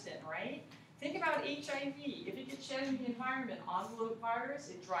resistant, right? Think about HIV. If it gets shed in the environment, envelope virus,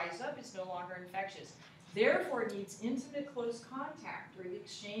 it dries up, it's no longer infectious. Therefore, it needs intimate, close contact or the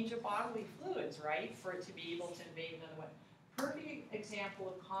exchange of bodily fluids, right, for it to be able to invade another one. Perfect example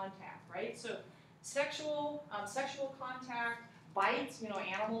of contact, right? So sexual contact, bites,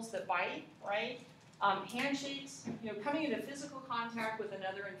 animals that bite, right? Handshakes, coming into physical contact with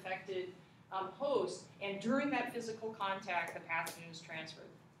another infected host, and during that physical contact, the pathogen is transferred.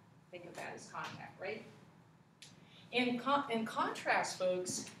 Think of that as contact, right? In contrast,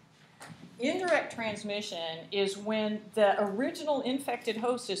 folks, indirect transmission is when the original infected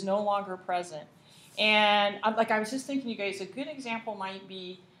host is no longer present. And I was just thinking, you guys, a good example might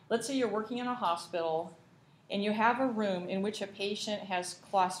be, let's say you're working in a hospital and you have a room in which a patient has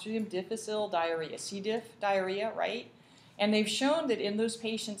Clostridium difficile diarrhea, C. diff diarrhea, right? And they've shown that in those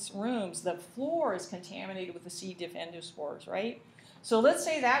patients' rooms, the floor is contaminated with the C. diff endospores, right? So let's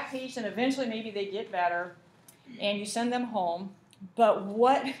say that patient, eventually maybe they get better and you send them home, but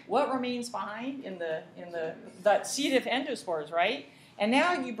what remains behind in the C. diff endospores, right? And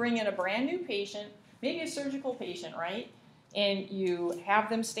now you bring in a brand new patient, maybe a surgical patient, right? And you have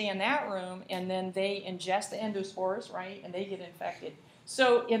them stay in that room, and then they ingest the endospores, right? And they get infected.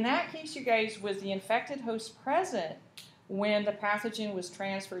 So in that case, you guys, was the infected host present when the pathogen was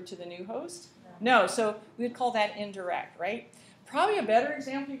transferred to the new host? No, so we would call that indirect, right? Probably a better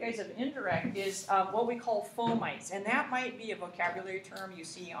example, you guys, of indirect is what we call fomites, and that might be a vocabulary term you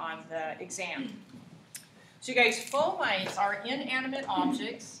see on the exam. So you guys, fomites are inanimate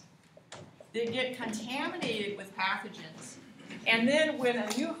objects that get contaminated with pathogens. And then when a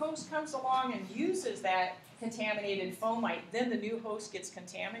new host comes along and uses that contaminated fomite, then the new host gets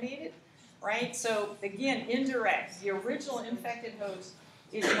contaminated, right? So again, indirect. The original infected host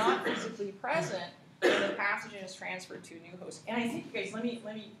is not physically present when the pathogen is transferred to a new host. And I think, you guys, I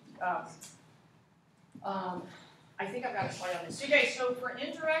think I've got a slide on this. So you guys, so for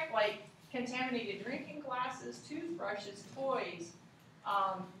indirect, like contaminated drinking glasses, toothbrushes, toys,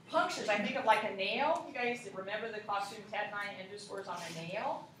 punctures, I think of like a nail. You guys remember the Clostridium tetani endospores on a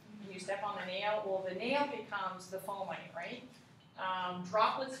nail? You step on the nail, well, the nail becomes the fomite, right?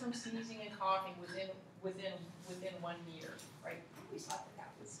 Droplets from sneezing and coughing within 1 meter, right? I always thought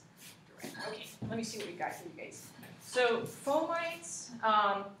that was direct. Okay, let me see what we got for you guys. So fomites,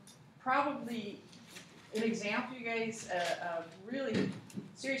 probably an example, you guys, of really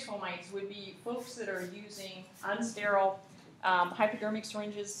serious fomites would be folks that are using unsterile hypodermic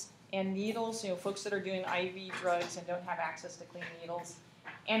syringes and needles, folks that are doing IV drugs and don't have access to clean needles.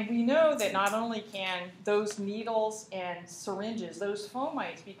 And we know that not only can those needles and syringes, those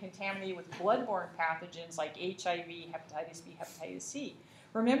fomites, be contaminated with bloodborne pathogens like HIV, hepatitis B, hepatitis C.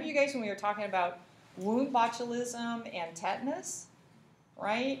 Remember, you guys, when we were talking about wound botulism and tetanus,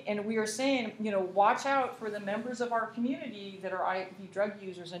 right? And we were saying, watch out for the members of our community that are IV drug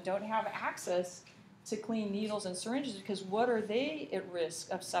users and don't have access to clean needles and syringes, because what are they at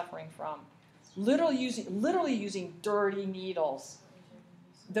risk of suffering from? Literally using dirty needles.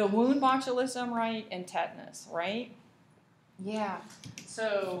 The wound botulism, right, and tetanus, right? Yeah.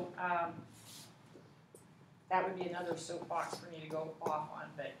 So that would be another soapbox for me to go off on,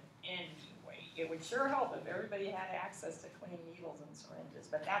 but anyway, it would sure help if everybody had access to clean needles and syringes,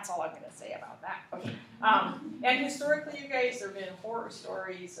 but that's all I'm going to say about that. Okay. And historically, you guys, there have been horror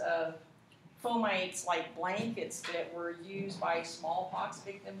stories of fomites like blankets that were used by smallpox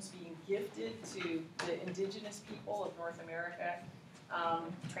victims being gifted to the indigenous people of North America.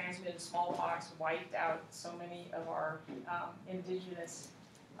 Transmitted smallpox wiped out so many of our indigenous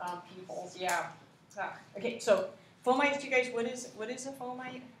peoples. Yeah. Okay, so fomites, you guys, what is a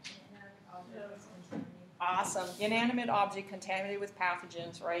fomite? Awesome. Inanimate object contaminated with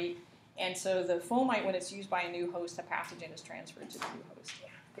pathogens, right? And so the fomite, when it's used by a new host, the pathogen is transferred to the new host.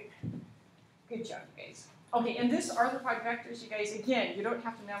 Yeah. Good job, you guys. Okay, and this arthropod vectors, you guys, again, you don't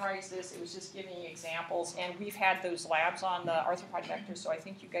have to memorize this. It was just giving you examples, and we've had those labs on the arthropod vectors, so I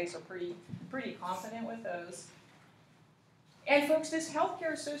think you guys are pretty confident with those. And folks, this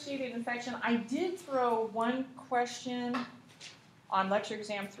healthcare-associated infection, I did throw one question on lecture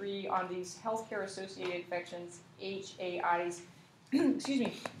exam 3 on these healthcare-associated infections, HAIs. Excuse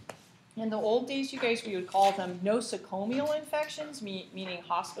me. In the old days, you guys, we would call them nosocomial infections, meaning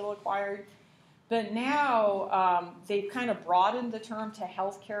hospital-acquired. But now they've kind of broadened the term to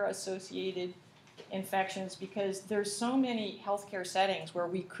healthcare-associated infections because there's so many healthcare settings where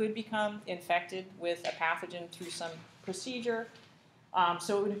we could become infected with a pathogen through some procedure.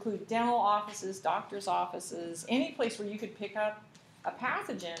 So it would include dental offices, doctor's offices, any place where you could pick up a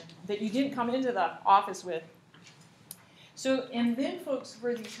pathogen that you didn't come into the office with. So, and then folks,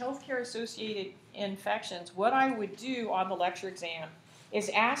 for these healthcare-associated infections, what I would do on the lecture exam is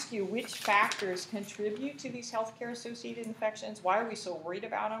ask you which factors contribute to these healthcare-associated infections. Why are we so worried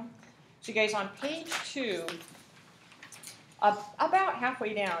about them? So you guys, on page 2, about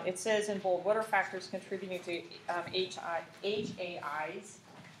halfway down, it says in bold, what are factors contributing to HAIs?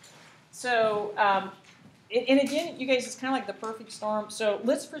 So, and again, you guys, it's kind of like the perfect storm. So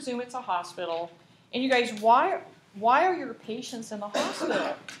let's presume it's a hospital. And you guys, why are your patients in the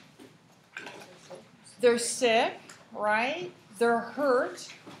hospital? They're sick, right? They're hurt,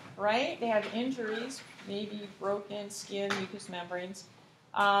 right? They have injuries, maybe broken skin, mucous membranes.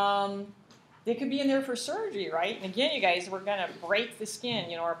 They could be in there for surgery, right? And again, you guys, we're going to break the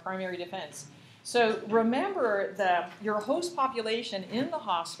skin, our primary defense. So remember your host population in the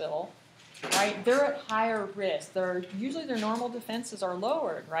hospital, right? They're at higher risk. Usually their normal defenses are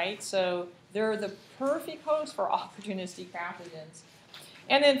lowered, right? So they're the perfect host for opportunistic pathogens.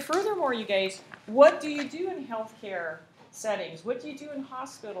 And then furthermore, you guys, what do you do in healthcare settings? What do you do in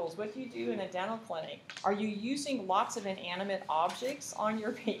hospitals? What do you do in a dental clinic? Are you using lots of inanimate objects on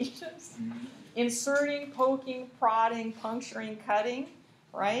your patients? Inserting, poking, prodding, puncturing, cutting,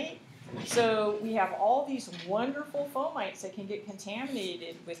 right? So we have all these wonderful fomites that can get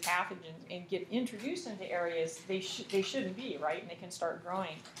contaminated with pathogens and get introduced into areas they shouldn't be, right? And they can start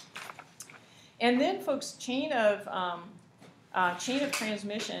growing. And then, folks, chain of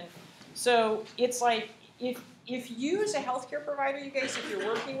transmission. So it's like if you as a healthcare provider, you guys, if you're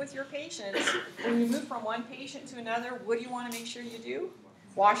working with your patients, when you move from one patient to another, what do you want to make sure you do?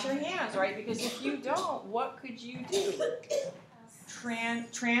 Wash your hands, right? Because if you don't, what could you do?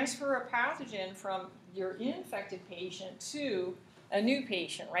 Transfer a pathogen from your infected patient to a new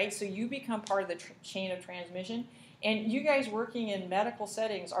patient, right? So you become part of the chain of transmission. And you guys working in medical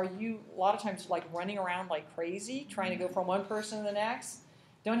settings, are you a lot of times like running around like crazy, trying to go from one person to the next?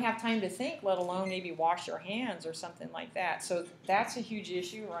 Don't have time to think, let alone maybe wash your hands or something like that. So that's a huge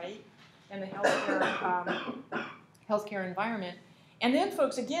issue, right, in the healthcare environment. And then,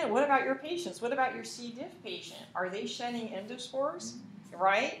 folks, again, what about your patients? What about your C. diff patient? Are they shedding endospores,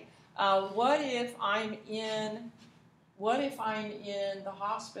 right? What if I'm in the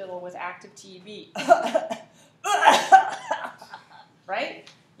hospital with active TB? Right?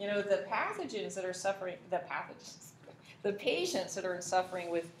 You know, the pathogens that are suffering, the patients that are suffering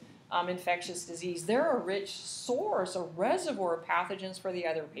with infectious disease, they're a rich source, a reservoir of pathogens for the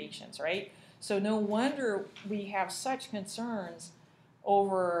other patients, right? So no wonder we have such concerns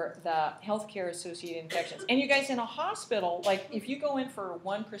over the healthcare-associated infections. And you guys, in a hospital, like if you go in for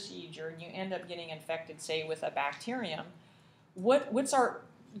one procedure and you end up getting infected, say, with a bacterium, what's our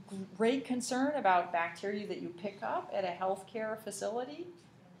great concern about bacteria that you pick up at a healthcare facility?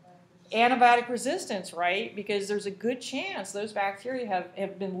 Antibiotic resistance, right? Because there's a good chance those bacteria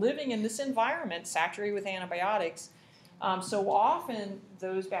have been living in this environment saturated with antibiotics. So often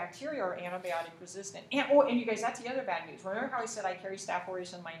those bacteria are antibiotic resistant. And you guys, that's the other bad news. Remember how I said I carry Staph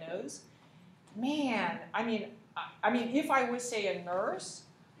aureus in my nose? Man, I mean, if I was, say, a nurse,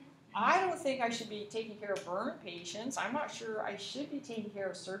 I don't think I should be taking care of burn patients. I'm not sure I should be taking care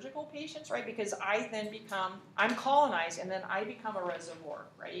of surgical patients, right? Because I then I'm colonized, and then I become a reservoir,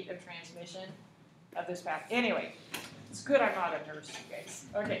 right, of transmission of this pathogen. Anyway, it's good I'm not a nurse, you guys.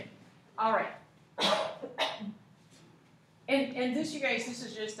 Okay, all right. And this, you guys, this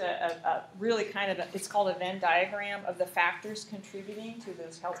is just a really kind of, it's called a Venn diagram of the factors contributing to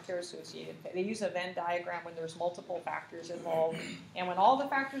those healthcare-associated. They use a Venn diagram when there's multiple factors involved. And when all the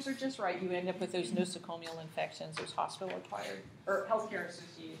factors are just right, you end up with those nosocomial infections, those hospital-acquired, or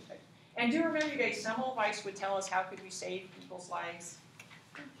healthcare-associated infections. And do remember, you guys, Semmelweis would tell us how could we save people's lives?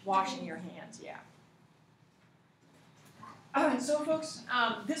 Washing your hands, yeah. So, folks,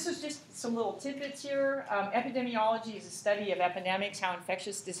 this is just some little tidbits here. Epidemiology is a study of epidemics, how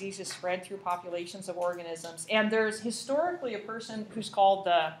infectious diseases spread through populations of organisms. And there's historically a person who's called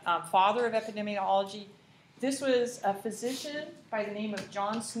the father of epidemiology. This was a physician by the name of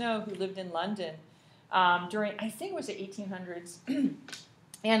John Snow who lived in London during, I think it was the 1800s.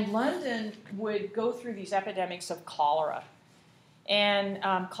 And London would go through these epidemics of cholera. And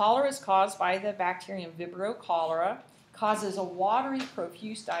cholera is caused by the bacterium Vibrio cholera. Causes a watery,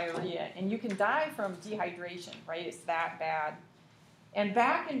 profuse diarrhea, and you can die from dehydration, right? It's that bad. And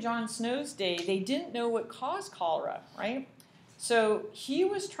back in John Snow's day, they didn't know what caused cholera, right? So he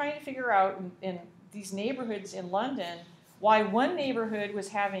was trying to figure out in these neighborhoods in London why one neighborhood was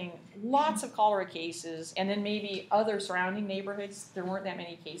having lots of cholera cases, and then maybe other surrounding neighborhoods, there weren't that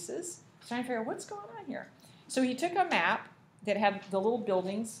many cases. He's trying to figure out what's going on here. So he took a map that had the little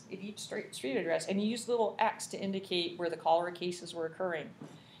buildings at each street address, and he used a little X to indicate where the cholera cases were occurring.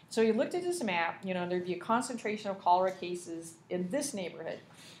 So he looked at his map, you know, and there'd be a concentration of cholera cases in this neighborhood.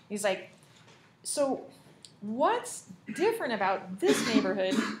 He's like, so what's different about this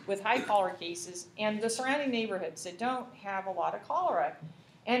neighborhood with high cholera cases and the surrounding neighborhoods that don't have a lot of cholera?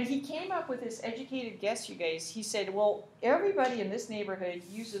 And he came up with this educated guess, you guys. He said, well, everybody in this neighborhood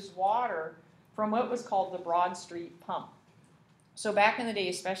uses water from what was called the Broad Street pump. So back in the day,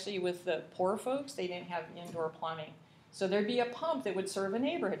 especially with the poor folks, they didn't have indoor plumbing. So there'd be a pump that would serve a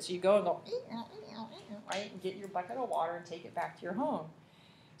neighborhood. So you go and go, right, and get your bucket of water and take it back to your home.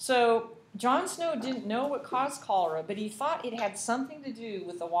 So John Snow didn't know what caused cholera, but he thought it had something to do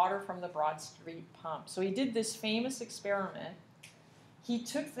with the water from the Broad Street pump. So he did this famous experiment. He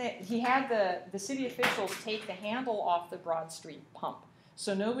had the city officials take the handle off the Broad Street pump.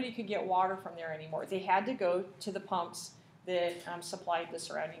 So nobody could get water from there anymore. They had to go to the pumps that supplied the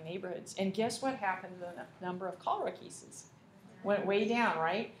surrounding neighborhoods. And guess what happened to the number of cholera cases? Went way down,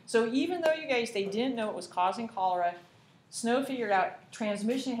 right? So even though, you guys, they didn't know it was causing cholera, Snow figured out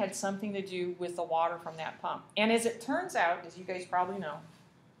transmission had something to do with the water from that pump. And as it turns out, as you guys probably know,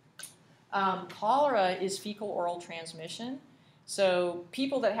 cholera is fecal-oral transmission. So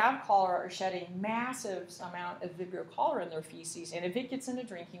people that have cholera are shedding massive amount of Vibrio cholera in their feces, and if it gets into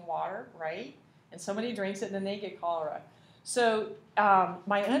drinking water, right, and somebody drinks it, then they get cholera. So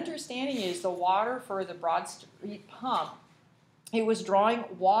my understanding is the water for the Broad Street pump, it was drawing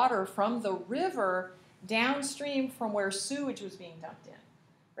water from the river downstream from where sewage was being dumped in,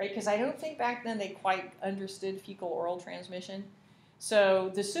 right? Because I don't think back then they quite understood fecal-oral transmission. So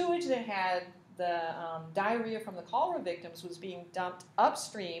the sewage that had the diarrhea from the cholera victims was being dumped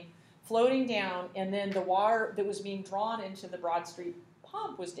upstream, floating down, and then the water that was being drawn into the Broad Street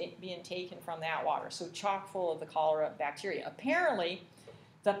pump was being taken from that water, so chock full of the cholera bacteria. Apparently,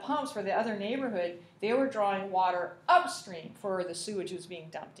 the pumps for the other neighborhood, they were drawing water upstream for the sewage was being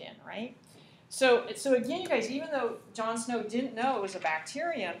dumped in, right? So again, you guys, even though John Snow didn't know it was a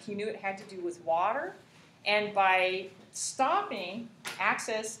bacterium, he knew it had to do with water, and by stopping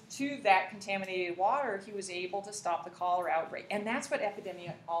access to that contaminated water, he was able to stop the cholera outbreak. And that's what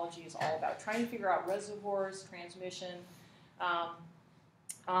epidemiology is all about, trying to figure out reservoirs, transmission,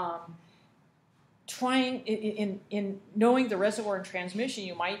 trying in knowing the reservoir and transmission,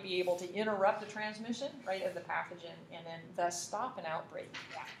 you might be able to interrupt the transmission, right, of the pathogen and then thus stop an outbreak.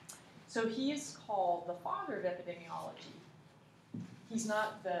 Yeah. So he is called the father of epidemiology. He's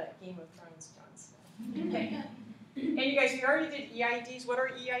not the Game of Thrones Jon Snow. Okay. And you guys, we already did EIDs. What are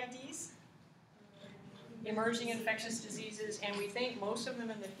EIDs? Emerging infectious diseases, and we think most of them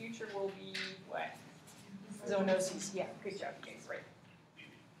in the future will be what? Zoonoses. Yeah, good job, you guys. Right.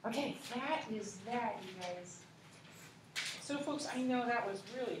 Okay, that is that, you guys. So, folks, I know that was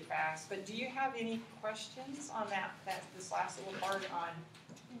really fast, but do you have any questions on this last little part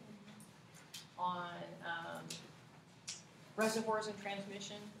on reservoirs and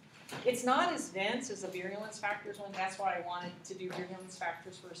transmission? It's not as dense as the virulence factors one. That's why I wanted to do virulence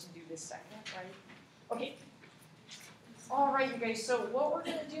factors first and do this second, right? Okay. All right, you guys. So what we're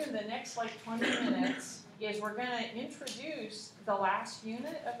going to do in the next 20 minutes is we're going to introduce the last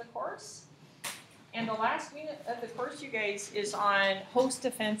unit of the course. And the last unit of the course, you guys, is on host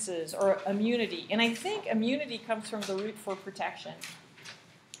defenses or immunity. And I think immunity comes from the root for protection.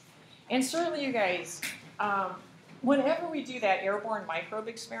 And certainly, you guys, whenever we do that airborne microbe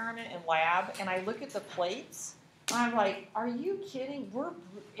experiment in lab, and I look at the plates, I'm like, are you kidding?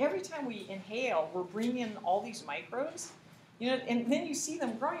 Every time we inhale, we're bringing in all these microbes. You know, and then you see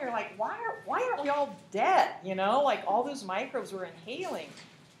them growing. You're like, why aren't we all dead? You know, like all those microbes we're inhaling.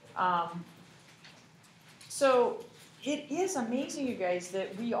 So it is amazing, you guys,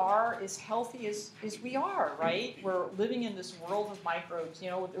 that we are as healthy as we are, right? We're living in this world of microbes. You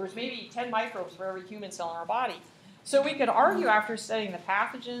know, there was maybe 10 microbes for every human cell in our body. So we could argue after studying the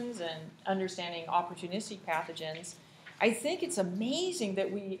pathogens and understanding opportunistic pathogens, I think it's amazing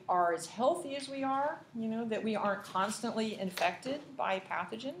that we are as healthy as we are, you know, that we aren't constantly infected by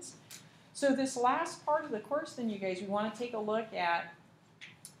pathogens. So this last part of the course, then, you guys, we want to take a look at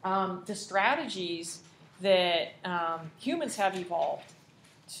the strategies that humans have evolved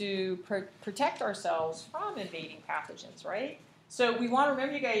to protect ourselves from invading pathogens, right? So we want to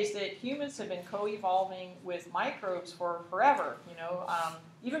remember, you guys, that humans have been co-evolving with microbes for forever. You know,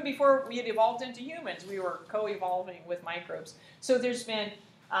 even before we had evolved into humans, we were co-evolving with microbes. So there's been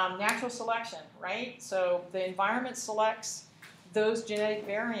natural selection, right? So the environment selects those genetic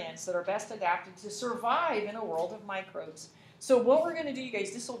variants that are best adapted to survive in a world of microbes. So what we're going to do, you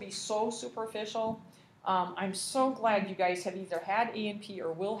guys, this will be so superficial. I'm so glad you guys have either had A&P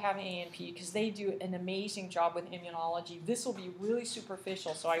or will have A&P because they do an amazing job with immunology. This will be really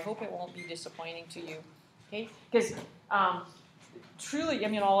superficial, so I hope it won't be disappointing to you. Okay? Because truly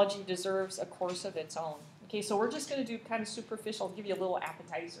immunology deserves a course of its own. Okay, so we're just going to do kind of superficial, give you a little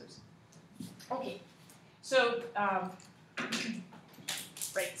appetizers. Okay, so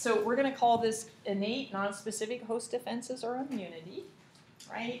right, so we're going to call this innate non-specific host defenses or immunity.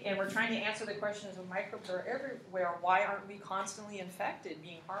 Right? And we're trying to answer the question, as microbes are everywhere, why aren't we constantly infected,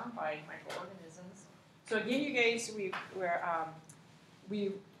 being harmed by microorganisms? So again, you guys,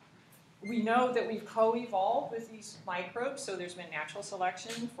 we know that we've co-evolved with these microbes, so there's been natural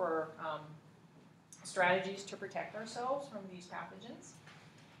selection for strategies to protect ourselves from these pathogens.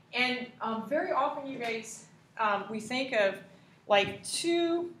 And very often, you guys, we think of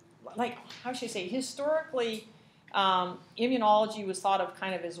how should I say, historically, immunology was thought of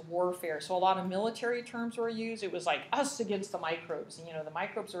kind of as warfare. So a lot of military terms were used. It was like us against the microbes. You know, the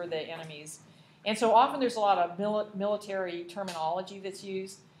microbes were the enemies. And so often there's a lot of military terminology that's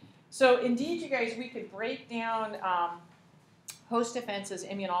used. So indeed, you guys, we could break down host defenses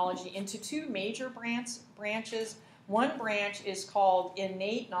immunology into two major branches. One branch is called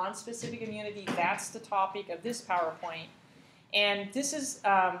innate nonspecific immunity. That's the topic of this PowerPoint. And this is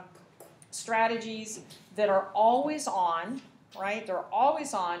strategies that are always on, right? They're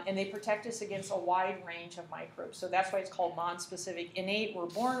always on, and they protect us against a wide range of microbes. So that's why it's called non-specific. Innate, we're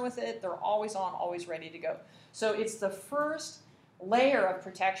born with it. They're always on, always ready to go. So it's the first layer of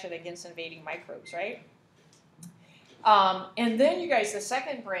protection against invading microbes, right? And then, you guys, the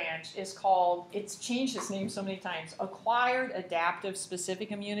second branch is called, it's changed its name so many times, acquired adaptive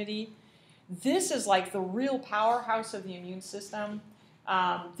specific immunity. This is like the real powerhouse of the immune system.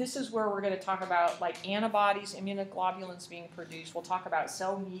 This is where we're going to talk about like antibodies, immunoglobulins being produced. We'll talk about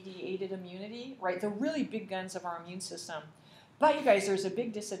cell-mediated immunity, right? The really big guns of our immune system. But you guys, there's a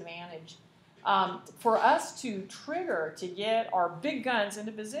big disadvantage. For us to trigger, to get our big guns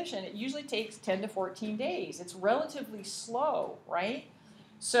into position, it usually takes 10 to 14 days. It's relatively slow, right?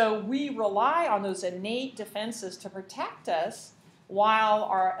 So we rely on those innate defenses to protect us while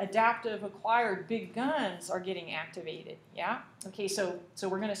our adaptive acquired big guns are getting activated, yeah? Okay, so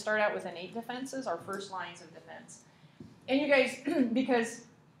we're going to start out with innate defenses, our first lines of defense. And you guys, because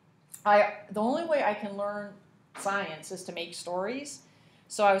the only way I can learn science is to make stories.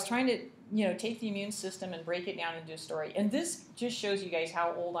 So I was trying to, take the immune system and break it down into a story. And this just shows you guys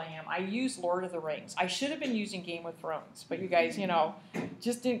how old I am. I use Lord of the Rings. I should have been using Game of Thrones, but you guys,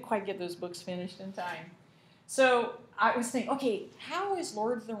 just didn't quite get those books finished in time. So I was thinking, okay, how is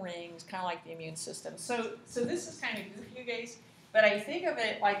Lord of the Rings kind of like the immune system? So this is kind of goofy, you guys, but I think of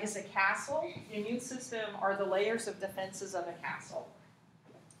it like as a castle. The immune system are the layers of defenses of a castle.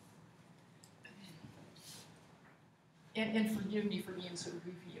 And forgive me for being so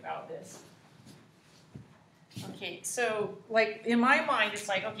goofy about this. Okay, so like in my mind, it's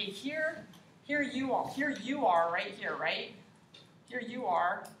like, okay, here you are right here, right? Here you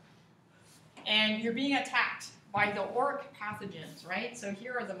are, and you're being attacked by the auric pathogens, right? So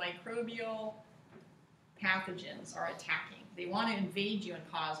here are the microbial pathogens are attacking. They want to invade you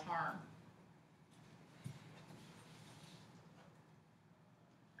and cause harm.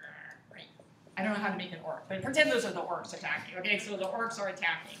 Right. I don't know how to make an auric, but pretend those are the aurics attacking. Okay, so the aurics are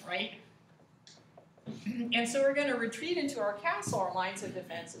attacking, right? And so we're going to retreat into our castle, our lines of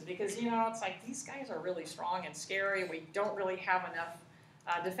defenses, because, it's like these guys are really strong and scary, and we don't really have enough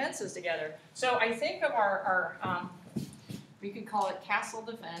defenses together. So I think of our we could call it castle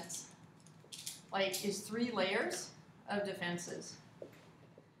defense, like is 3 layers of defenses.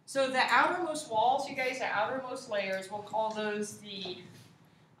 So the outermost walls, you guys, the outermost layers, we'll call those the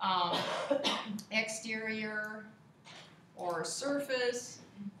exterior or surface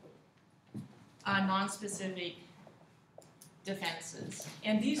non-specific defenses.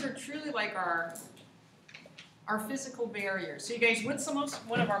 And these are truly like our physical barriers. So you guys, what's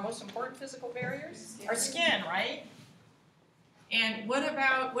one of our most important physical barriers? Our skin, right? And what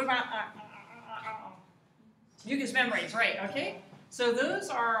about mucous membranes, right? Okay. So those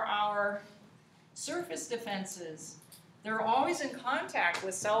are our surface defenses. They're always in contact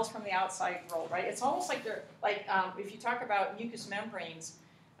with cells from the outside world, right? It's almost like they're like if you talk about mucous membranes,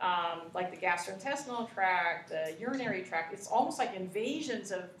 like the gastrointestinal tract, the urinary tract, it's almost like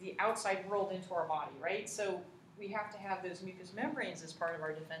invasions of the outside world into our body, right? So we have to have those mucous membranes as part of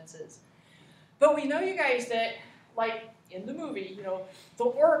our defenses. But we know, you guys, that like in the movie, the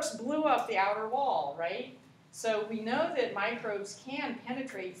orcs blew up the outer wall, right? So we know that microbes can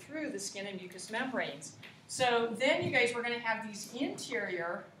penetrate through the skin and mucous membranes. So then, you guys, we're going to have these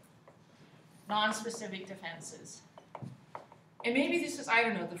interior non-specific defenses. And maybe this is, I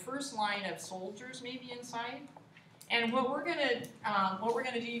don't know, the first line of soldiers maybe inside. And what we're gonna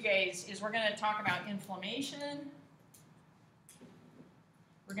do, you guys, is we're gonna talk about inflammation.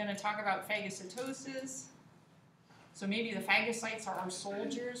 We're gonna talk about phagocytosis. So maybe the phagocytes are our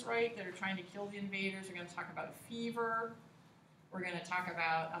soldiers, right, that are trying to kill the invaders. We're gonna talk about fever. We're gonna talk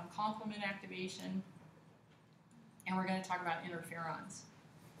about complement activation. And we're gonna talk about interferons.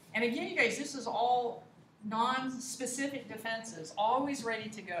 And again, you guys, this is all non-specific defenses, always ready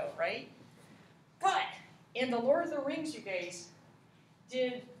to go, right? But in the Lord of the Rings, you guys,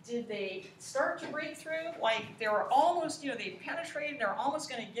 did they start to break through? Like they were almost, they penetrated, they're almost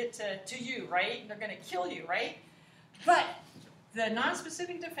going to get to you, right? They're going to kill you, right? But the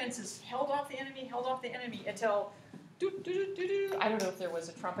non-specific defenses held off the enemy until I don't know if there was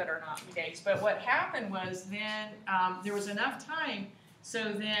a trumpet or not, you guys. But what happened was then there was enough time,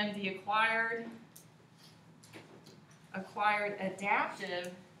 so then the acquired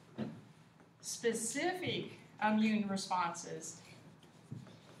adaptive specific immune responses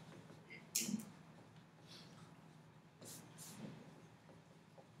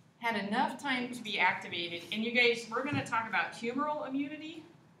had enough time to be activated. And you guys, we're going to talk about humoral immunity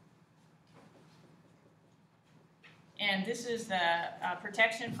And this is the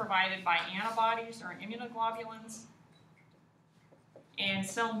protection provided by antibodies or immunoglobulins and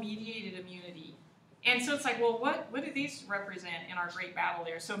cell-mediated immunity. And so it's like, well, what do these represent in our great battle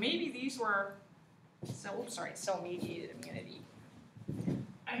there? So maybe these were, cell-mediated immunity.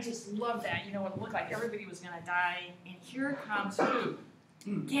 I just love that. You know, it looked like everybody was going to die. And here comes who?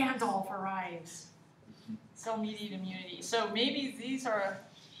 Gandalf arrives. Cell-mediated immunity. So maybe these are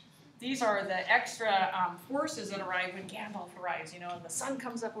the extra forces that arrive when Gandalf arrives, you know, and the sun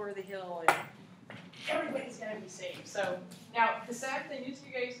comes up over the hill and everybody's going to be saved. So now the sad thing is,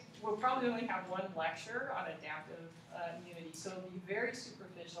 you guys will probably only have one lecture on adaptive immunity, so it'll be very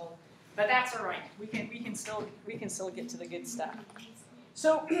superficial, but that's all right. We can still get to the good stuff.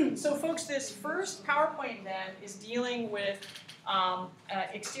 So folks, this first PowerPoint then is dealing with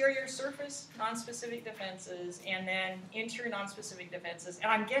exterior surface nonspecific defenses and then interior nonspecific defenses.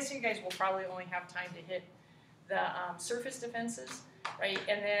 And I'm guessing you guys will probably only have time to hit the surface defenses, right?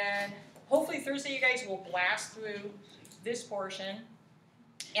 And then hopefully Thursday you guys will blast through this portion.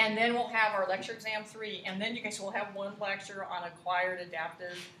 And then we'll have our lecture exam 3. And then you guys will have one lecture on acquired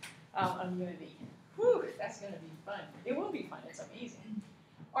adaptive immunity. Whew, that's going to be fun. It will be fun. It's amazing.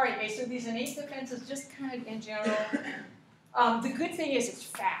 All right, guys, so these innate defenses, just kind of in general. The good thing is it's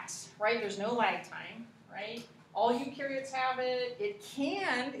fast, right? There's no lag time, right? All eukaryotes have it. It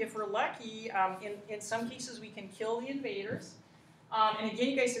can, if we're lucky, in some cases we can kill the invaders. And again,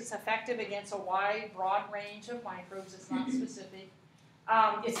 you guys, it's effective against a wide, broad range of microbes. It's not specific.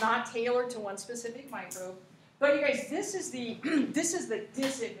 It's not tailored to one specific microbe. But you guys, this is the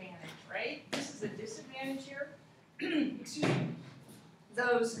disadvantage, right? This is the disadvantage here. Excuse me.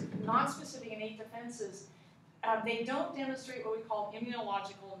 Those non-specific innate defenses, they don't demonstrate what we call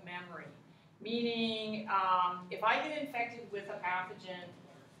immunological memory. Meaning, if I get infected with a pathogen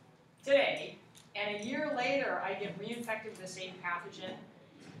today, and a year later I get reinfected with the same pathogen,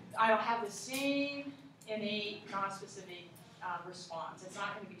 I'll have the same innate non-specific response. It's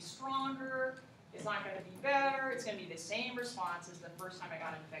not going to be stronger, it's not going to be better, it's going to be the same response as the first time I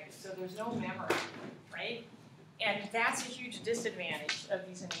got infected. So there's no memory, right? And that's a huge disadvantage of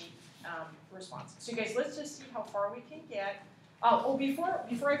these innate responses. So you guys, let's just see how far we can get.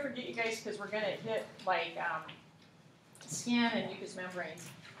 Before I forget you guys, because we're going to hit like skin and mucous membranes.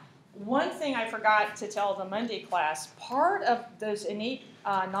 One thing I forgot to tell the Monday class, part of those innate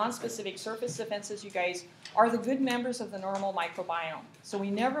non-specific surface defenses, you guys, are the good members of the normal microbiome. So we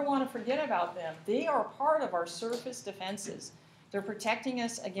never want to forget about them. They are part of our surface defenses. They're protecting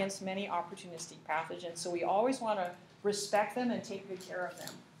us against many opportunistic pathogens. So we always want to respect them and take good care of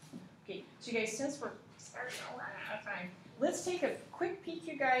them. Okay, so you guys, since we're starting to run out of time, let's take a quick peek,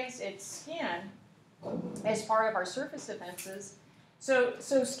 you guys, at skin as part of our surface defenses. So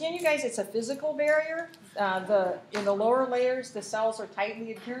skin, you guys, it's a physical barrier. In the lower layers, the cells are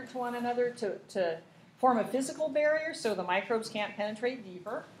tightly adherent to one another to form a physical barrier so the microbes can't penetrate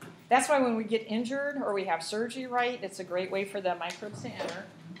deeper. That's why when we get injured or we have surgery, right, it's a great way for the microbes to enter.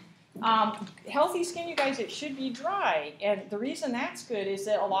 Healthy skin, you guys, it should be dry. And the reason that's good is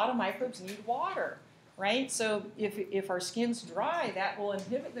that a lot of microbes need water, right? So if our skin's dry, that will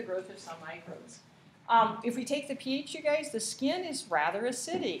inhibit the growth of some microbes. If we take the pH, you guys, the skin is rather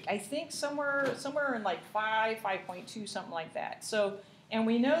acidic. I think somewhere in like 5.2, something like that. So, and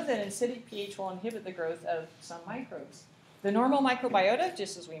we know that an acidic pH will inhibit the growth of some microbes. The normal microbiota,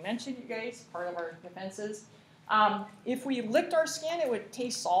 just as we mentioned, you guys, part of our defenses. If we licked our skin, it would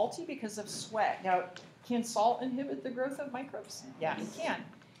taste salty because of sweat. Now, can salt inhibit the growth of microbes? Yeah, it can.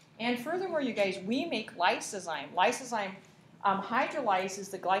 And furthermore, you guys, we make lysozyme. Lysozyme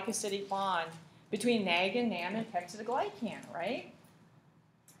hydrolyzes the glycosidic bond between NAG and NAM and peptidoglycan, right?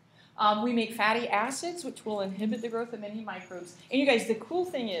 We make fatty acids, which will inhibit the growth of many microbes. And you guys, the cool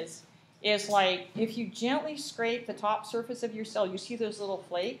thing is like if you gently scrape the top surface of your cell, you see those little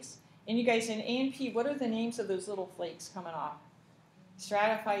flakes. And you guys, in A&P, what are the names of those little flakes coming off?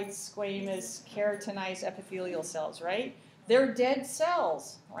 Stratified, squamous, keratinized epithelial cells, right? They're dead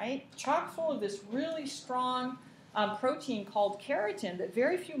cells, right? Chock full of this really strong protein called keratin that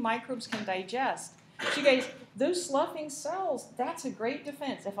very few microbes can digest. So you guys, those sloughing cells, that's a great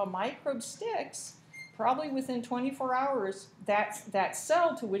defense. If a microbe sticks, probably within 24 hours, that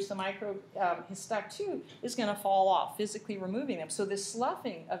cell to which the microbe is stuck to is going to fall off, physically removing them. So this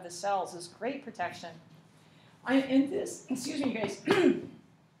sloughing of the cells is great protection. And this, excuse me, guys,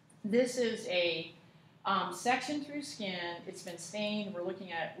 this is a section through skin. It's been stained. We're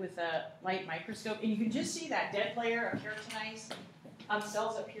looking at with a light microscope, and you can just see that dead layer of keratinized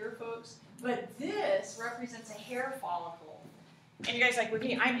cells up here, folks. But this represents a hair follicle. And you guys, like with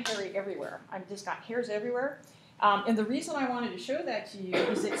me, I'm hairy everywhere. I've just got hairs everywhere. And the reason I wanted to show that to you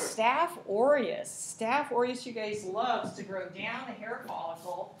is that Staph aureus, you guys, loves to grow down the hair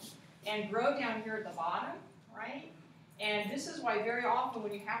follicle and grow down here at the bottom, right? And this is why very often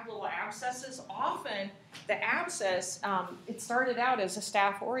when you have little abscesses, often the abscess, it started out as a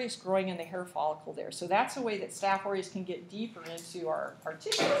Staph aureus growing in the hair follicle there. So that's a way that Staph aureus can get deeper into our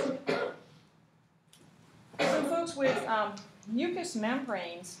tissues. So folks, with mucous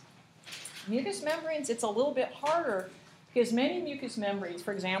membranes, it's a little bit harder because many mucous membranes,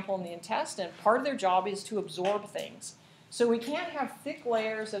 for example, in the intestine, part of their job is to absorb things. So we can't have thick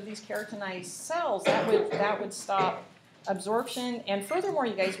layers of these keratinized cells. That would stop absorption. And furthermore,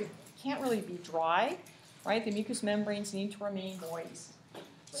 you guys, we can't really be dry, right? The mucous membranes need to remain moist.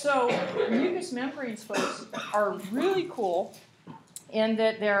 So mucous membranes, folks, are really cool in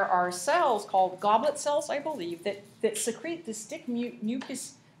that there are cells called goblet cells, I believe, that secrete this thick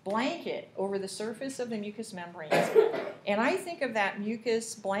mucus blanket over the surface of the mucous membranes. And I think of that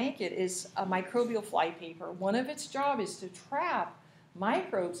mucus blanket as a microbial flypaper. One of its jobs is to trap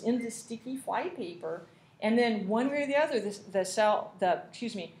microbes in the sticky flypaper, and then one way or the other,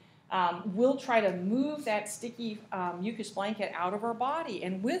 we'll try to move that sticky mucus blanket out of our body,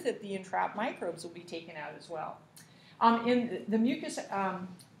 and with it, the entrapped microbes will be taken out as well. In the mucus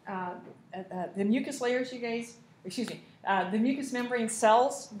layers, you guys, the mucous membrane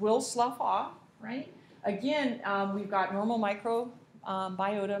cells will slough off, right? Again, we've got normal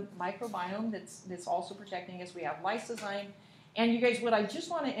microbiome that's also protecting us. We have lysozyme. And you guys, what I just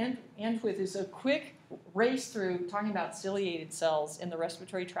want to end with is a quick race through talking about ciliated cells in the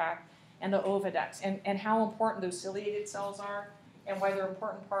respiratory tract and the oviducts and how important those ciliated cells are and why they're an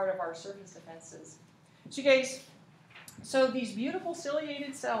important part of our surface defenses. So you guys, so these beautiful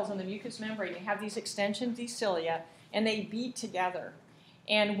ciliated cells in the mucous membrane, they have these extensions, these cilia, and they beat together.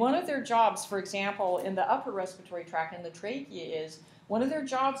 And one of their jobs, for example, in the upper respiratory tract, in the trachea, one of their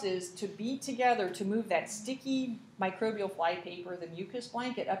jobs is to beat together to move that sticky microbial flypaper, the mucus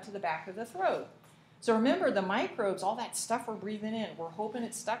blanket, up to the back of the throat. So remember, the microbes, all that stuff we're breathing in, we're hoping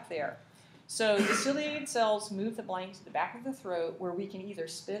it's stuck there. So the ciliated cells move the blanket to the back of the throat, where we can either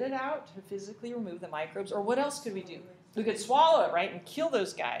spit it out to physically remove the microbes, or what else could we do? We could swallow it, right, and kill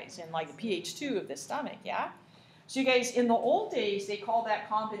those guys in like the pH 2 of the stomach, yeah? So you guys, in the old days, they called that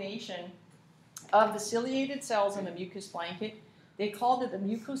combination of the ciliated cells and the mucus blanket, they called it the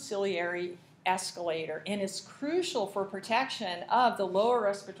mucociliary escalator, and it's crucial for protection of the lower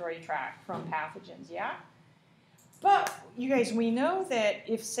respiratory tract from pathogens, yeah? But you guys, we know that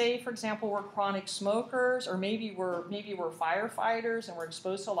if, say, for example, we're chronic smokers, or maybe we're firefighters and we're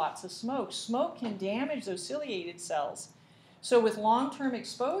exposed to lots of smoke, smoke can damage those ciliated cells. So with long-term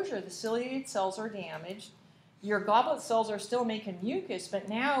exposure, the ciliated cells are damaged. Your goblet cells are still making mucus, but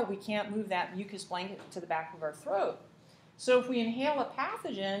now we can't move that mucus blanket to the back of our throat. So if we inhale a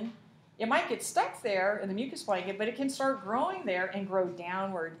pathogen, it might get stuck there in the mucus blanket, but it can start growing there and grow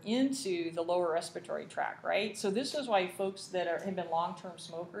downward into the lower respiratory tract, right? So this is why folks that have been long-term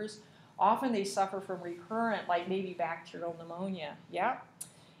smokers, often they suffer from recurrent, like maybe bacterial pneumonia, yeah?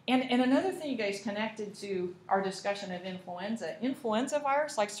 And another thing, you guys, connected to our discussion of influenza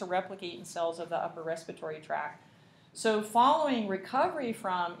virus likes to replicate in cells of the upper respiratory tract. So following recovery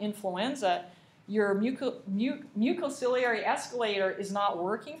from influenza, your mucociliary escalator is not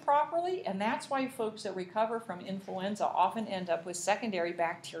working properly, and that's why folks that recover from influenza often end up with secondary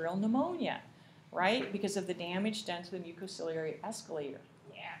bacterial pneumonia, right? Because of the damage done to the mucociliary escalator.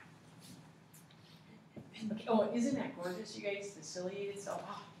 Yeah. Okay. Oh, isn't that gorgeous, you guys? The ciliated cell.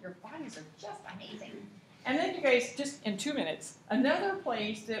 Oh, your bodies are just amazing. And then, you guys, just in 2 minutes, another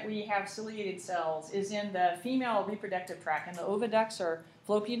place that we have ciliated cells is in the female reproductive tract, and the oviducts or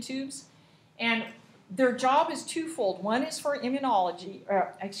fallopian tubes. And their job is twofold. One is for immunology,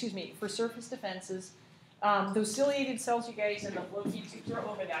 for surface defenses. Those ciliated cells, you guys, in the fallopian tubes or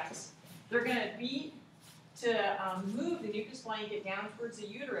oviducts, they're going to beat to move the mucus blanket down towards the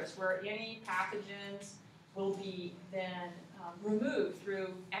uterus, where any pathogens will be then removed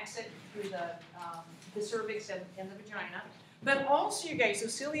through exit through the cervix and the vagina. But also, you guys,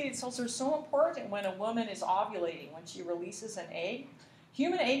 those ciliated cells are so important when a woman is ovulating, when she releases an egg.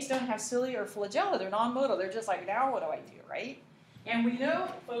 Human eggs don't have cilia or flagella. They're non-motile. They're just like, now what do I do, right? And we know,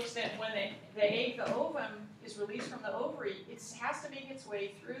 folks, that when the egg, the ovum, is released from the ovary, it has to make its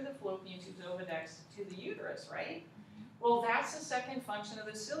way through the fallopian tubes, oviducts, to the uterus, right? Well, that's the second function of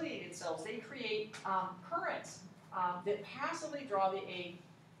the ciliated cells. They create currents that passively draw the egg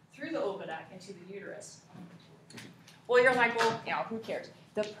through the oviduct into the uterus. Well, you're like, well, yeah, who cares?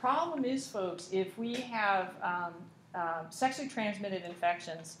 The problem is, folks, if we have sexually transmitted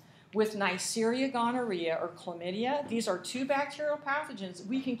infections, with Neisseria gonorrhea or chlamydia, these are 2 bacterial pathogens.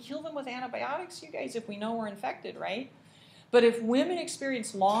 We can kill them with antibiotics, you guys, if we know we're infected, right? But if women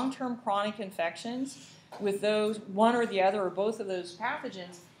experience long-term chronic infections with those, one or the other or both of those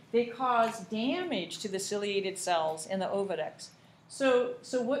pathogens, they cause damage to the ciliated cells in the oviducts. So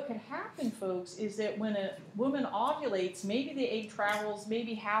what could happen, folks, is that when a woman ovulates, maybe the egg travels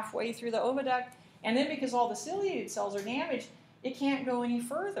maybe halfway through the oviduct, and then because all the ciliated cells are damaged, it can't go any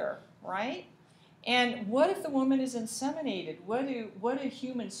further, right? And what if the woman is inseminated? What do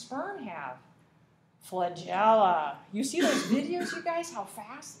human sperm have? Flagella. You see those videos, you guys, how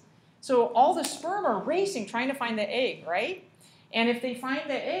fast? So all the sperm are racing, trying to find the egg, right? And if they find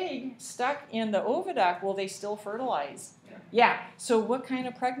the egg stuck in the oviduct, will they still fertilize? Yeah. So what kind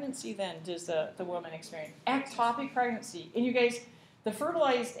of pregnancy then does the woman experience? Ectopic pregnancy. And you guys, the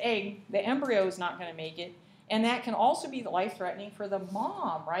fertilized egg, the embryo is not going to make it. And that can also be life-threatening for the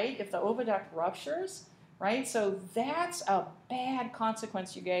mom, right? If the oviduct ruptures, right? So that's a bad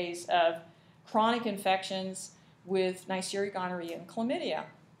consequence, you guys, of chronic infections with Neisseria gonorrhea and chlamydia.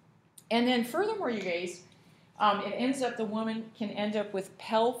 And then furthermore, you guys, it ends up, the woman can end up with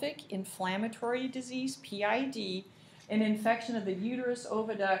pelvic inflammatory disease, PID, an infection of the uterus,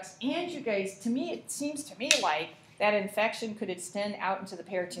 oviducts, and you guys, to me, it seems to me like that infection could extend out into the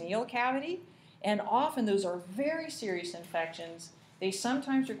peritoneal cavity, and often those are very serious infections. They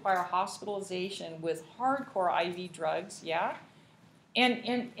sometimes require hospitalization with hardcore IV drugs, yeah? And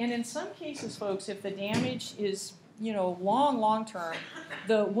in some cases, folks, if the damage is, long term,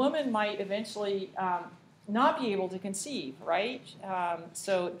 the woman might eventually not be able to conceive, right?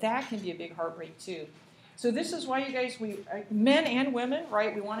 So that can be a big heartbreak too. So this is why you guys, men and women,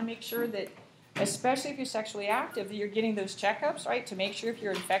 right, we want to make sure that, especially if you're sexually active, that you're getting those checkups, right, to make sure if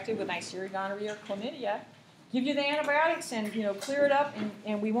you're infected with Neisseria gonorrhea or chlamydia, give you the antibiotics and, clear it up,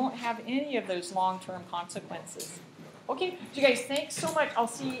 and we won't have any of those long-term consequences. Okay, so you guys, thanks so much. I'll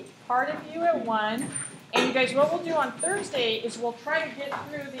see part of you at 1. And you guys, what we'll do on Thursday is we'll try to get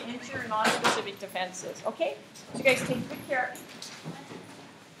through the interior non-specific defenses. Okay? So you guys take good care.